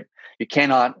 right? You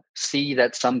cannot see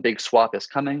that some big swap is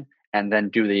coming and then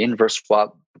do the inverse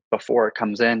swap before it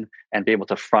comes in and be able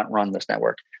to front run this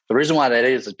network. The reason why that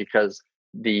is because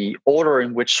the order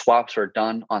in which swaps are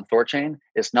done on Thorchain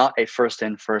is not a first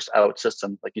in, first out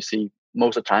system like you see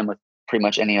most of the time with pretty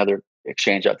much any other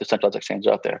exchange out there, centralized exchange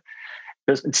out there.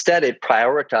 Because instead, it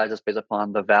prioritizes based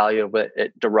upon the value of what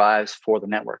it derives for the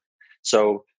network.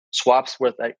 So swaps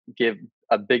give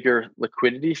a bigger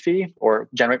liquidity fee or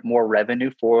generate more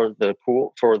revenue for the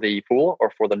pool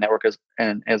or for the network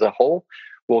as a whole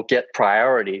will get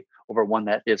priority over one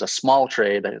that is a small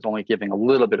trade that is only giving a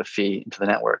little bit of fee into the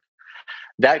network.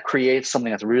 That creates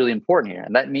something that's really important here.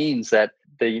 And that means that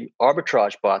the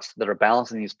arbitrage bots that are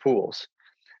balancing these pools,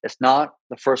 it's not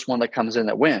the first one that comes in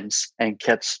that wins and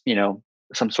gets,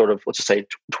 some sort of, let's just say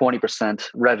 20%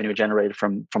 revenue generated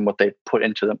from what they put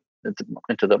into them.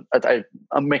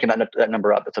 I'm making that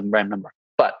number up. It's a random number.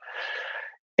 But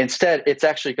instead, it's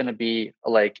actually going to be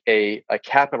like a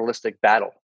capitalistic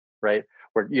battle, right?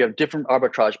 Where you have different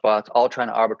arbitrage bots all trying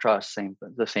to arbitrage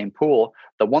the same pool.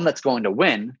 The one that's going to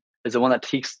win is the one that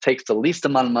takes the least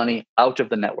amount of money out of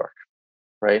the network,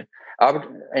 right?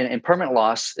 And permanent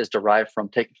loss is derived from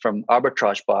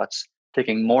arbitrage bots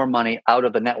taking more money out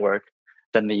of the network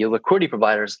than the liquidity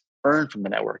providers earn from the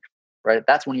network, right?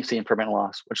 That's when you see impermanent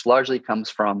loss, which largely comes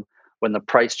from when the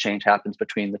price change happens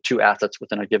between the two assets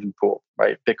within a given pool,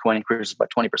 right? Bitcoin increases by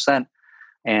 20%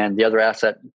 and the other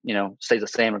asset, stays the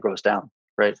same or goes down,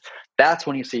 right? That's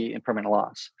when you see impermanent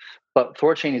loss. But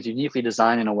Thorchain is uniquely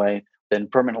designed in a way that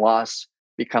impermanent loss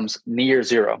becomes near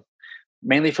zero,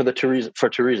 mainly for two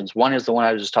reasons. One is the one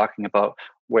I was just talking about,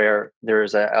 where there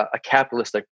is a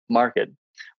capitalistic market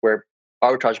where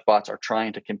arbitrage bots are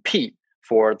trying to compete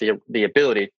for the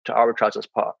ability to arbitrage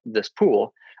this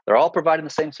pool. They're all providing the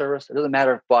same service. It doesn't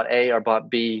matter if bot A or bot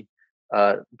B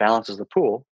balances the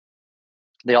pool.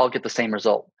 They all get the same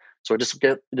result. So it just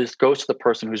goes to the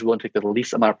person who's willing to take the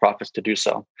least amount of profits to do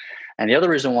so. And the other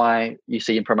reason why you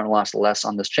see impermanent loss less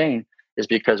on this chain is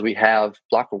because we have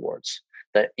block rewards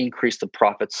that increase the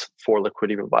profits for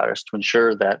liquidity providers to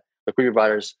ensure that liquidity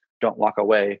providers don't walk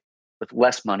away with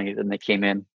less money than they came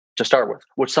in to start with,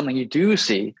 which is something you do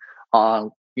see on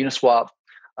Uniswap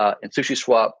and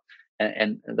SushiSwap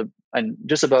and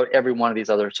just about every one of these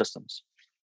other systems.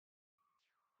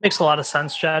 Makes a lot of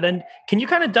sense, Chad. And can you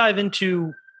kind of dive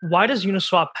into why does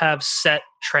Uniswap have set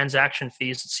transaction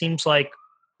fees? It seems like,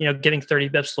 giving 30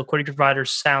 bips to liquidity providers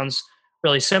sounds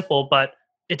really simple, but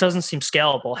it doesn't seem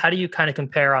scalable. How do you kind of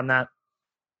compare on that?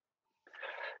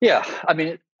 Yeah, I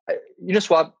mean,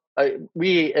 Uniswap,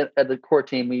 we at the core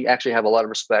team, we actually have a lot of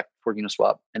respect for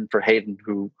Uniswap and for Hayden,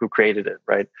 who created it,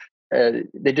 right?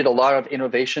 They did a lot of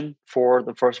innovation for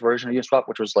the first version of Uniswap,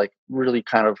 which was like really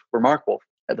kind of remarkable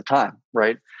at the time,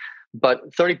 right?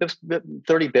 But 30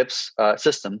 bips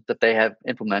system that they have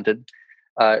implemented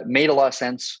made a lot of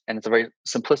sense, and it's a very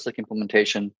simplistic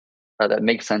implementation that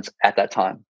makes sense at that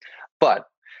time. But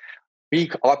we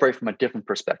operate from a different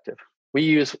perspective. We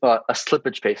use a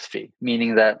slippage-based fee,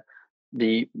 meaning that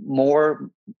the more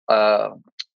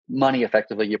money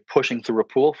effectively you're pushing through a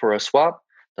pool for a swap,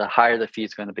 the higher the fee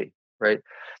is going to be, right?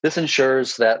 This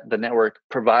ensures that the network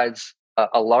provides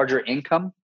a larger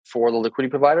income for the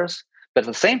liquidity providers, but at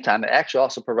the same time, it actually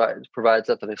also provides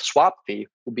that the swap fee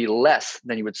will be less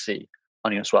than you would see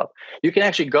on Uniswap. You can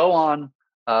actually go on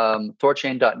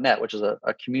Thorchain.net, which is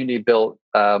a community-built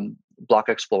block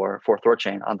explorer for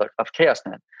Thorchain of ChaosNet.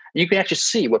 And you can actually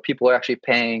see what people are actually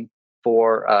paying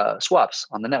for swaps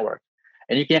on the network.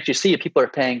 And you can actually see if people are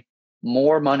paying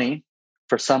more money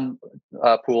for some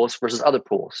pools versus other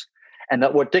pools. And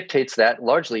that what dictates that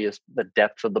largely is the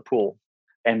depth of the pool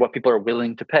and what people are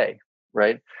willing to pay,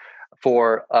 right?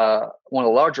 For one of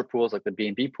the larger pools, like the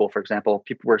B&B pool, for example,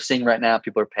 people we're seeing right now,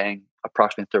 people are paying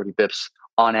approximately 30 bips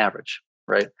on average,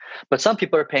 right? But some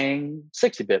people are paying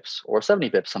 60 bips or 70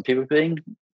 bips. Some people are paying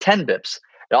 10 bips.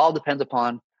 It all depends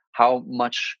upon how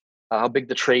big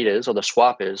the trade is or the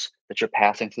swap is that you're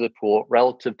passing through the pool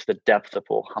relative to the depth of the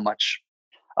pool, how much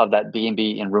of that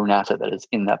B&B and Rune asset that is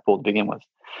in that pool to begin with.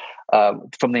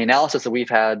 From the analysis that we've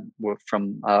had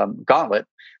from Gauntlet,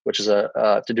 which is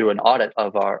to do an audit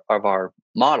of our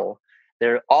model,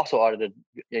 they're also audited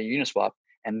Uniswap,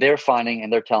 and they're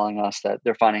telling us that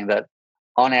they're finding that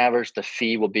on average the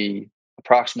fee will be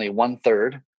approximately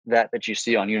 1/3 that you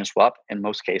see on Uniswap in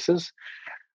most cases,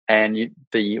 and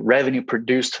the revenue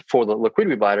produced for the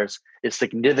liquidity providers is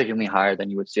significantly higher than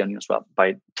you would see on Uniswap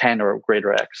by 10 or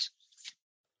greater X.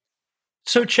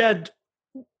 So, Chad,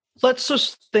 let's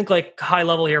just think like high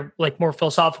level here, like more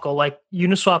philosophical. Like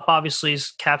Uniswap obviously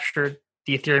has captured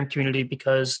the Ethereum community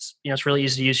because it's really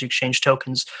easy to use. You exchange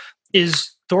tokens.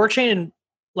 Is Thorchain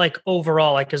like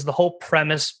overall, like is the whole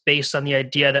premise based on the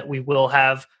idea that we will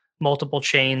have multiple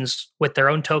chains with their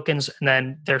own tokens and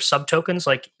then their sub tokens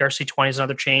like ERC20s and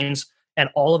other chains, and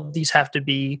all of these have to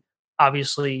be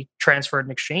obviously transferred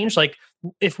and exchanged? Like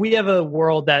if we have a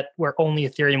world where only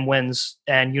Ethereum wins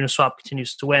and Uniswap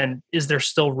continues to win, is there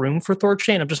still room for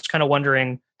Thorchain? I'm just kind of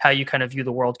wondering how you kind of view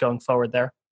the world going forward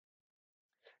there.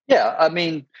 Yeah, I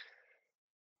mean,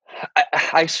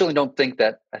 I certainly don't think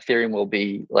that Ethereum will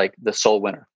be like the sole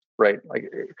winner, right? Like,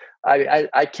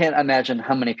 I can't imagine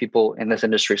how many people in this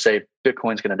industry say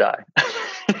Bitcoin's going to die.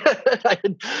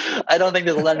 I don't think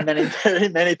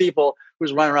there's many people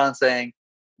who's running around saying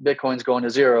Bitcoin's going to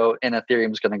zero and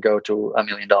Ethereum's going to go to $1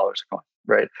 million a coin,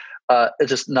 right? It's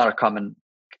just not a common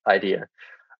idea.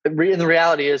 And the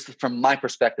reality is, from my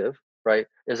perspective, right,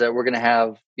 is that we're going to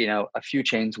have a few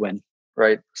chains win,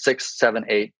 right? 6, 7,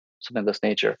 8. Something of this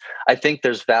nature. I think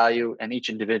there's value in each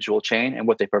individual chain and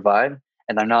what they provide,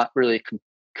 and they're not really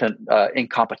in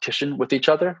competition with each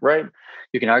other, right?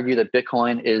 You can argue that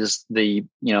Bitcoin is the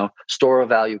store of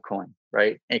value coin,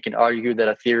 right? And you can argue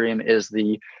that Ethereum is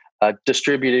the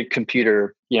distributed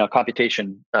computer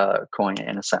computation coin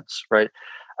in a sense, right?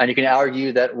 And you can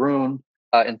argue that Rune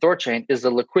in Thorchain is the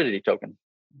liquidity token,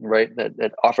 right?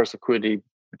 That offers liquidity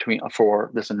for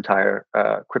this entire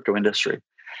crypto industry.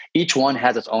 Each one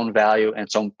has its own value and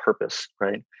its own purpose,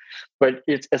 right? But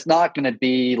it's not going to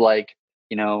be like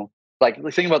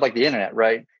think about like the internet,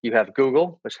 right? You have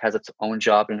Google, which has its own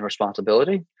job and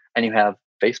responsibility, and you have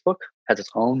Facebook has its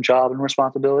own job and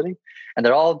responsibility, and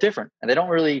they're all different, and they don't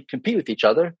really compete with each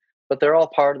other, but they're all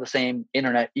part of the same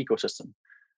internet ecosystem.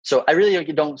 So I really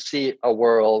don't see a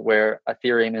world where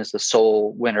Ethereum is the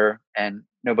sole winner and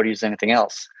nobody uses anything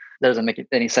else. That doesn't make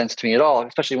any sense to me at all,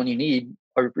 especially when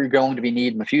you're going to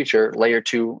need in the future layer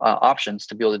 2 options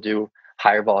to be able to do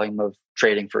higher volume of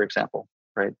trading, for example,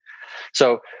 right?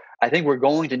 So I think we're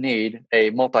going to need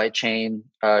a multi-chain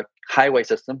highway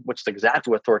system, which is exactly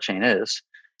what Thorchain is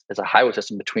a highway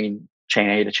system between chain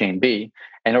A to chain B,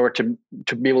 in order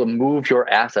to be able to move your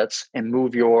assets and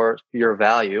move your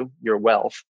value, your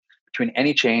wealth, between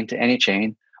any chain to any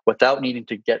chain without needing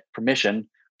to get permission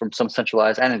from some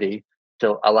centralized entity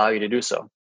to allow you to do so.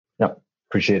 Yeah,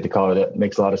 appreciate the call. That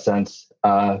makes a lot of sense.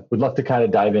 Would love to kind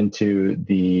of dive into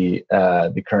the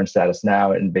current status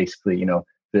now and basically,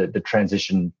 the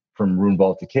transition from Rune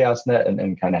Vault to ChaosNet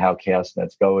and kind of how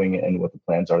ChaosNet's going and what the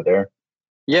plans are there.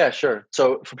 Yeah, sure.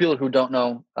 So for people who don't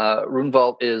know, Rune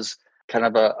Vault is kind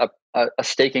of a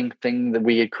staking thing that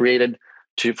we had created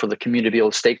for the community to be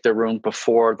able to stake their Rune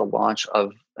before the launch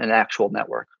of an actual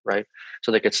network, right?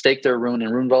 So they could stake their Rune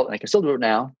in Rune Vault, and they can still do it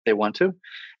now if they want to,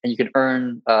 and you can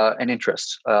earn an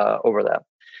interest over that.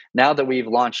 Now that we've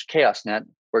launched ChaosNet,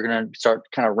 we're going to start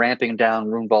kind of ramping down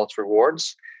Rune Vault's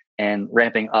rewards and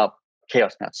ramping up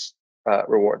ChaosNet's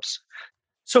rewards.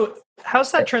 So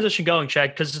how's that transition going,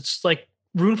 Chad? Because it's like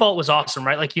Rune Vault was awesome,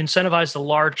 right? Like you incentivized the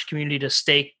large community to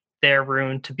stake their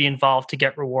Rune, to be involved, to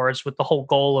get rewards, with the whole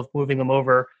goal of moving them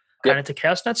over kind of to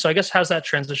ChaosNet. So I guess how's that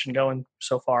transition going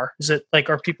so far? Is it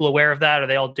like, are people aware of that? Are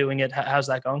they all doing it? How's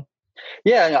that going?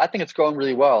 Yeah, I think it's going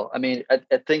really well. I mean, I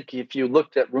think if you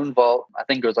looked at Rune Vault, I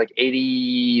think it was like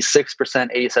 86%,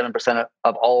 87%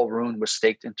 of all Rune was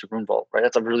staked into Rune Vault, right?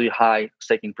 That's a really high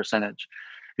staking percentage.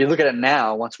 If you look at it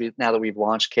now, now that we've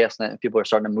launched ChaosNet and people are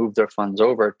starting to move their funds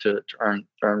over to earn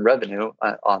revenue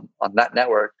on that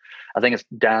network, I think it's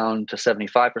down to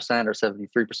 75% or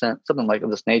 73%, something like of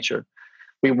this nature.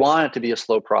 We want it to be a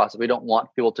slow process. We don't want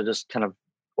people to just kind of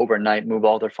overnight move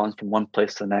all their funds from one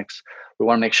place to the next. We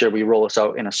want to make sure we roll this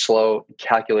out in a slow,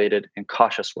 calculated, and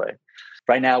cautious way.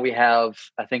 Right now, we have,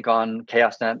 I think, on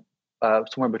ChaosNet,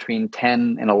 somewhere between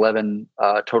 10 and 11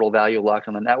 total value locked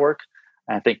on the network.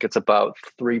 And I think it's about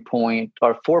 4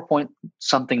 point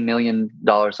something million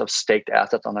dollars of staked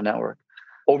assets on the network.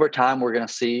 Over time, we're going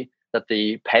to see that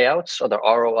the payouts or the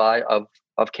ROI of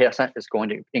ChaosNet is going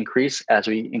to increase as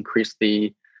we increase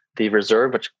the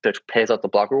reserve, which pays out the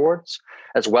block rewards,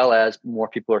 as well as more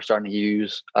people are starting to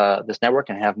use this network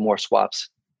and have more swaps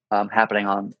happening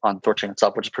on Thorchain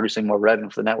itself, which is producing more revenue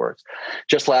for the networks.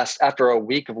 After a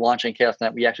week of launching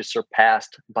ChaosNet, we actually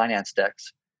surpassed Binance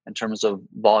DEX in terms of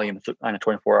volume on a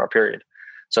 24-hour period.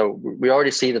 So we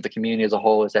already see that the community as a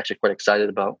whole is actually quite excited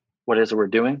about what it is that we're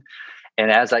doing. And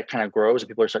as that kind of grows and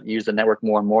people are starting to use the network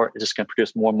more and more, it's just going to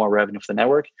produce more and more revenue for the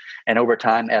network. And over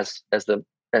time, as the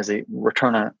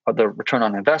return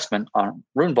on investment on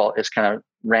RuneVault is kind of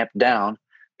ramped down,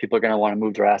 people are going to want to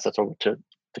move their assets over to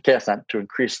ChaosNet to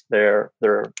increase their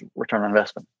return on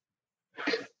investment.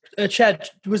 Chad,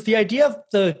 was the idea of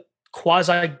the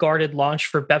quasi-guarded launch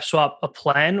for BepSwap a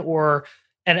plan, or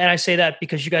and I say that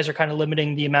because you guys are kind of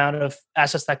limiting the amount of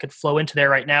assets that could flow into there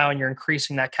right now, and you're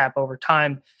increasing that cap over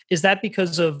time. Is that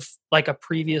because of like a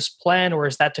previous plan, or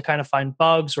is that to kind of find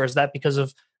bugs, or is that because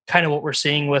of kind of what we're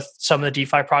seeing with some of the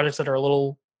DeFi projects that are a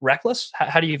little reckless?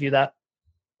 How do you view that?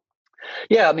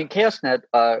 Yeah, I mean, ChaosNet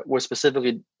was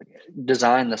specifically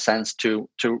designed in the sense to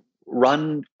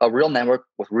run a real network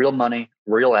with real money,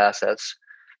 real assets,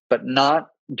 but not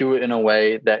do it in a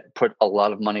way that put a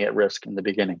lot of money at risk in the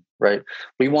beginning, right?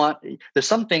 There's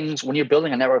some things when you're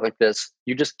building a network like this,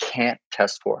 you just can't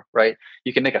test for, right?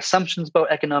 You can make assumptions about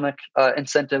economic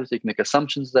incentives. You can make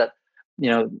assumptions that,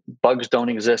 bugs don't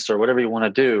exist or whatever you want to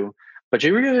do, but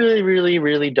you really, really,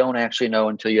 really don't actually know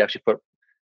until you actually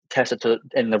test it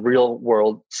in the real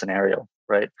world scenario,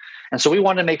 right? And so we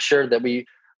want to make sure that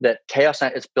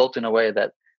ChaosNet is built in a way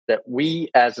that we,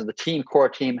 as the core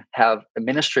team, have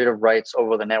administrative rights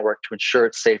over the network to ensure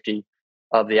its safety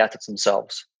of the assets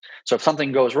themselves. So if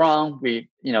something goes wrong, we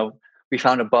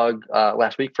found a bug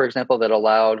last week, for example, that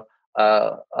allowed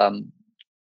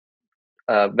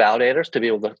validators to be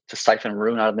able to siphon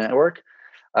Rune out of the network.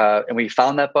 And we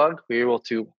found that bug. We were able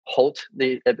to halt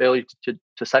the ability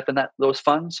to siphon those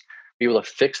funds, be able to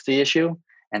fix the issue,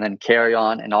 and then carry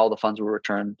on, and all the funds were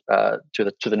returned to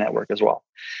the network as well.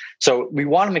 So we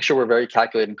want to make sure we're very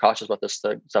calculated and cautious about this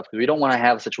stuff, because we don't want to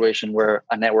have a situation where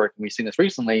a network, and we've seen this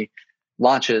recently,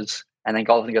 launches and then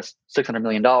all of a sudden gets $600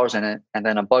 million in it, and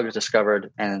then a bug is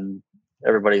discovered and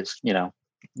everybody's, the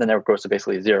network goes to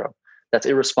basically zero. That's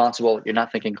irresponsible. You're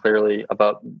not thinking clearly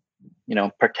about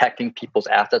protecting people's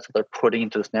assets that they're putting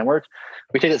into this network.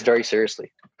 We take this very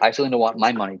seriously. I certainly don't want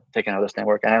my money taken out of this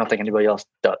network, and I don't think anybody else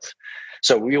does.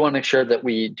 So we want to make sure that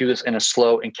we do this in a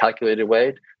slow and calculated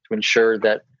way to ensure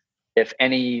that if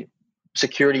any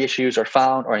security issues are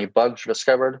found or any bugs are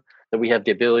discovered, that we have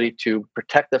the ability to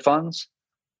protect the funds,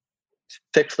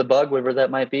 fix the bug, whatever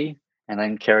that might be, and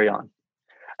then carry on.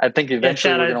 I think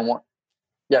eventually we're going to want...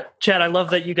 Yeah, Chad, I love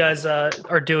that you guys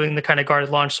are doing the kind of guarded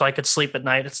launch so I could sleep at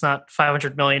night. It's not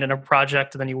 500 million in a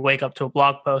project and then you wake up to a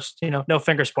blog post. No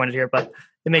fingers pointed here, but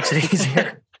it makes it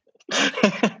easier.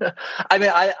 I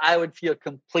mean, I would feel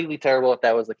completely terrible if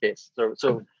that was the case.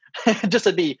 So just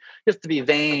to be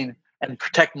vain and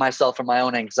protect myself from my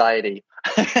own anxiety,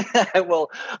 I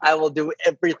will do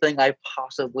everything I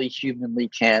possibly humanly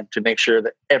can to make sure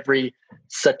that every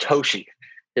Satoshi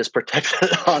is protected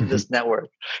on this network,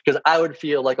 because I would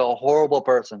feel like a horrible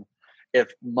person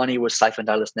if money was siphoned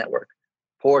out of this network,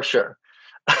 for sure.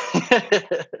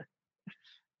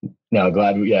 No,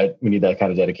 glad we need that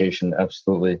kind of dedication.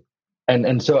 Absolutely.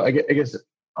 And so I guess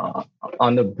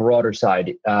on the broader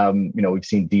side, we've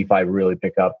seen DeFi really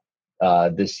pick up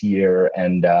this year,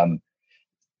 and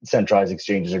centralized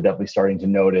exchanges are definitely starting to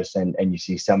notice, and you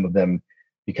see some of them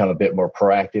become a bit more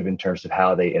proactive in terms of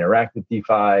how they interact with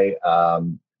DeFi,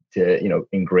 to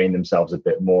ingrain themselves a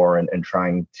bit more and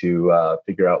trying to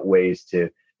figure out ways to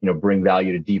bring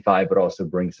value to DeFi, but also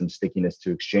bring some stickiness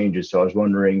to exchanges. So I was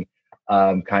wondering,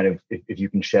 kind of if you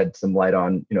can shed some light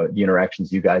on the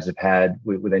interactions you guys have had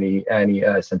with any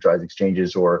centralized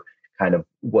exchanges, or kind of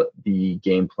what the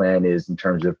game plan is in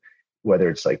terms of whether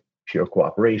it's like pure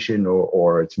cooperation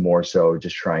or it's more so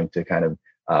just trying to kind of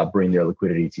bring their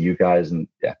liquidity to you guys, and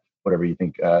whatever you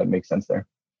think makes sense there.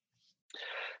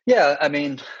 Yeah, I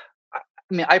mean,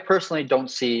 I personally don't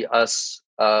see us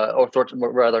or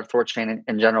Thorchain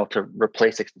in general to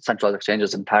replace centralized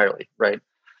exchanges entirely, right?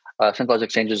 Centralized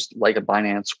exchanges like a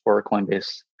Binance or a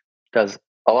Coinbase does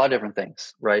a lot of different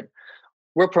things, right?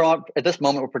 at this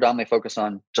moment, we're predominantly focused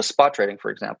on just spot trading,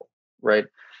 for example, right?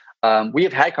 We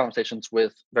have had conversations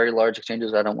with very large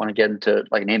exchanges. I don't want to get into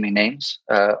like naming names.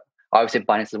 Obviously,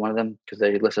 Binance is one of them because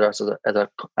they listed us as a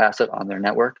asset on their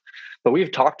network. But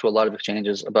we've talked to a lot of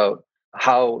exchanges about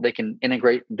how they can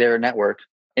integrate their network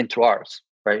into ours,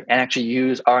 right? And actually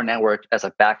use our network as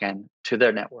a backend to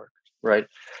their network, right?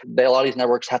 A lot of these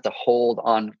networks have to hold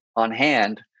on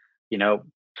hand,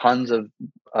 tons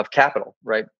of capital,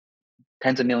 right?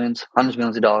 Tens of millions, hundreds of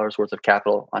millions of dollars worth of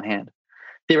capital on hand.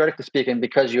 Theoretically speaking,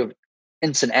 because you have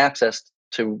instant access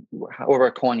to however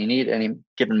coin you need at any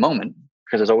given moment,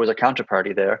 because there's always a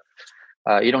counterparty there,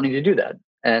 you don't need to do that.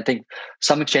 And I think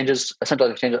some exchanges,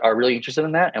 centralized exchanges, are really interested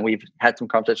in that. And we've had some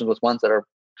conversations with ones that are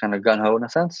kind of gung-ho in a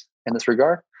sense in this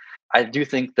regard. I do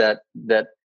think that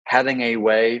having a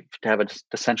way to have a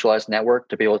decentralized network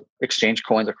to be able to exchange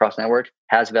coins across network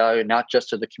has value, not just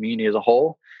to the community as a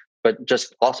whole, but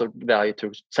just also value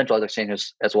to centralized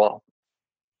exchanges as well.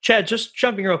 Chad, just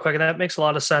jumping real quick, and that makes a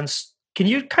lot of sense. Can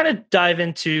you kind of dive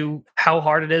into how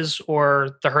hard it is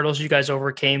or the hurdles you guys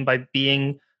overcame by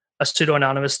being a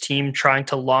pseudo-anonymous team trying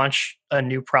to launch a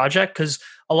new project? Because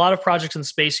a lot of projects in the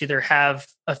space either have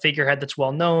a figurehead that's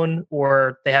well-known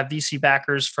or they have VC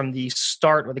backers from the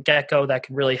start or the get-go that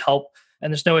can really help.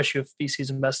 And there's no issue if VCs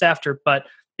invest after, but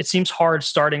it seems hard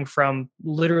starting from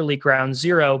literally ground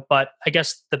zero. But I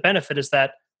guess the benefit is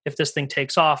that if this thing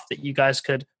takes off, that you guys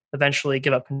could eventually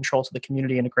give up control to the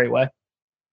community in a great way.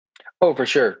 Oh, for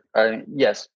sure.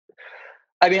 Yes.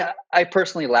 I mean, I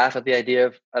personally laugh at the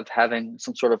idea of having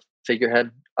some sort of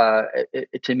figurehead.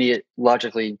 To me, it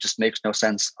logically just makes no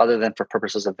sense other than for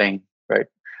purposes of vain, right?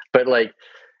 But like,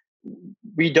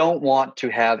 we don't want to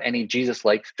have any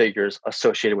Jesus-like figures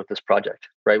associated with this project,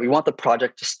 right? We want the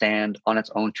project to stand on its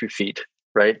own 2 feet,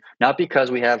 right? Not because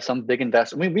we have some big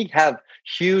investor. I mean, we have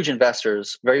huge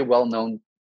investors, very well-known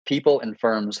people and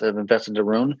firms that have invested in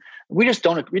Rune. We just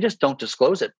don't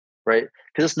disclose it, right?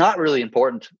 Because it's not really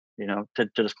important, to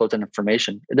disclose that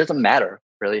information. It doesn't matter,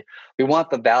 really. We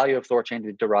want the value of Thorchain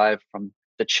to derive from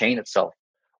the chain itself,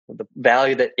 the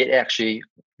value the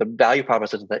value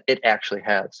proposition that it actually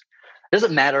has. It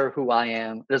doesn't matter who I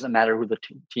am. It doesn't matter who the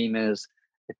team is.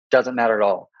 It doesn't matter at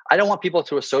all. I don't want people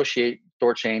to associate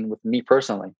Thorchain with me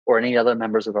personally or any other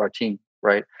members of our team,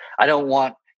 right? I don't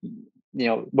want,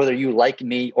 whether you like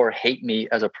me or hate me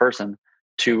as a person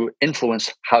to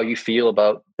influence how you feel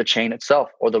about the chain itself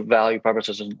or the value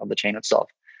proposition of the chain itself.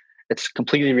 It's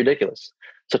completely ridiculous.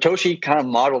 Satoshi kind of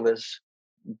modeled this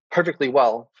perfectly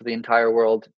well for the entire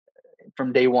world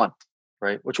from day one,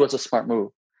 right? Which was a smart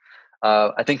move.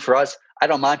 I think for us, I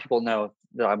don't mind people know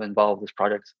that I'm involved with this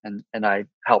project and I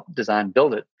help design,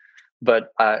 build it.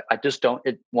 But I just don't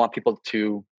want people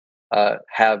to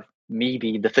have me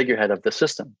be the figurehead of the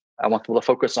system. I want people to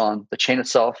focus on the chain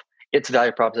itself, its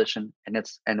value proposition,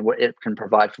 and what it can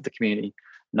provide for the community,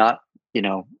 not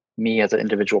me as an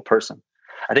individual person.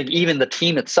 I think even the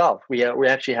team itself, we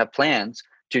actually have plans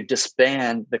to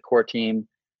disband the core team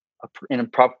in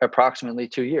approximately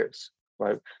 2 years.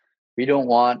 Right? We don't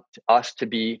want us to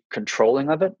be controlling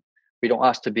of it. We don't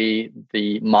want us to be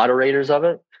the moderators of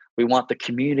it. We want the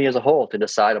community as a whole to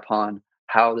decide upon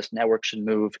how this network should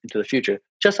move into the future,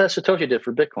 just as Satoshi did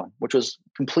for Bitcoin, which was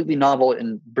completely novel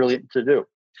and brilliant to do.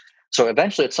 So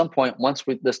eventually, at some point, once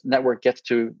this network gets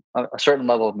to a certain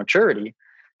level of maturity,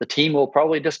 the team will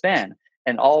probably disband,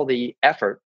 and all the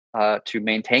effort to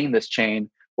maintain this chain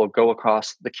will go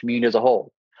across the community as a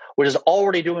whole, which is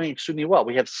already doing extremely well.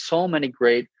 We have so many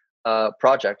great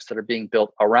projects that are being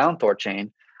built around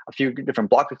Thorchain, a few different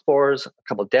block explorers, a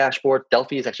couple of dashboards.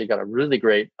 Delphi has actually got a really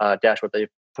great dashboard they've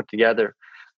put together.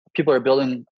 People are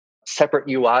building separate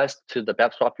UIs to the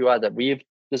BepSwap UI that we've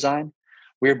designed.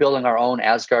 We're building our own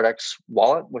AsgardX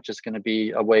wallet, which is going to be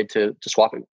a way to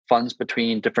swap funds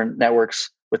between different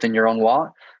networks within your own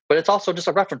wallet. But it's also just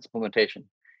a reference implementation.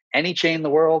 Any chain in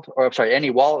the world, any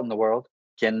wallet in the world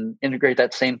can integrate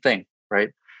that same thing,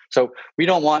 right? So we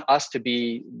don't want us to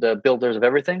be the builders of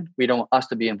everything. We don't want us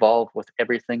to be involved with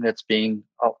everything that's being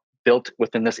built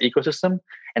within this ecosystem.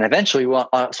 And eventually we want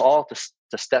us all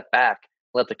to step back,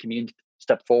 let the community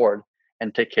step forward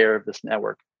and take care of this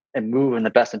network and move in the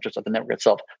best interest of the network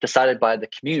itself, decided by the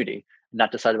community,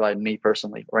 not decided by me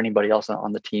personally or anybody else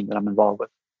on the team that I'm involved with.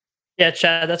 Yeah,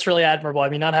 Chad, that's really admirable. I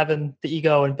mean, not having the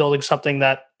ego and building something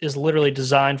that is literally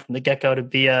designed from the get-go to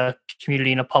be a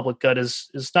community and a public good is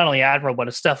not only admirable, but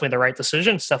it's definitely the right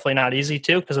decision. It's definitely not easy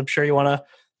too, because I'm sure you want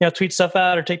to tweet stuff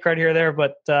out or take credit here or there,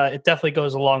 but it definitely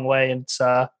goes a long way, and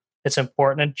it's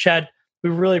important. And Chad, we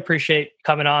really appreciate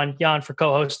coming on, Jan, for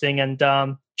co-hosting. And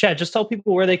Chad, just tell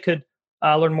people where they could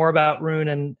learn more about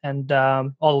Rune and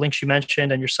all the links you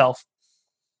mentioned and yourself?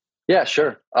 Yeah,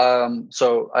 sure.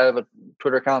 So I have a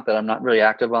Twitter account that I'm not really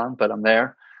active on, but I'm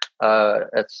there.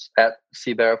 It's at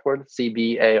cbarraford,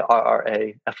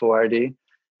 CBARRAFORD.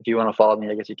 If you want to follow me,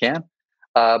 I guess you can.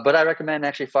 But I recommend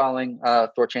actually following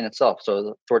Thorchain itself.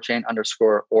 So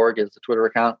Thorchain_org is the Twitter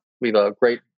account. We have a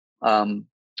great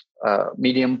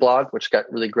Medium blog, which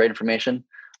got really great information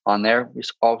on there. We're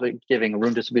also giving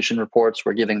room distribution reports.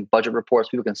 We're giving budget reports.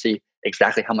 People can see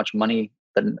exactly how much money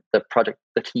the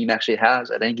team actually has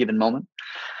at any given moment.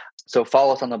 So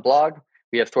follow us on the blog.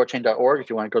 We have Thorchain.org if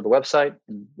you want to go to the website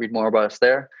and read more about us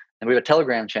there. And we have a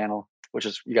Telegram channel, which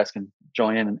is you guys can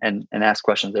join in and ask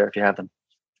questions there if you have them.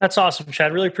 That's awesome,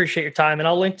 Chad. Really appreciate your time. And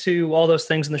I'll link to all those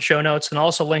things in the show notes, and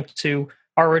also link to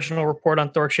our original report on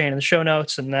Thorchain in the show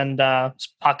notes. And then this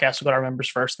podcast will go to our members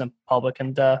first, then public.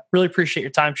 And really appreciate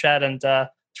your time, Chad, and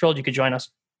thrilled you could join us.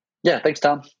 Yeah, thanks,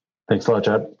 Tom. Thanks a lot,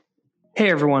 Chad. Hey,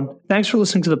 everyone. Thanks for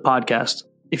listening to the podcast.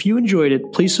 If you enjoyed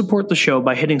it, please support the show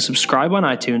by hitting subscribe on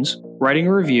iTunes, writing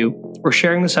a review, or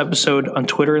sharing this episode on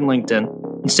Twitter and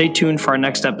LinkedIn. And stay tuned for our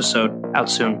next episode out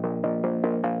soon.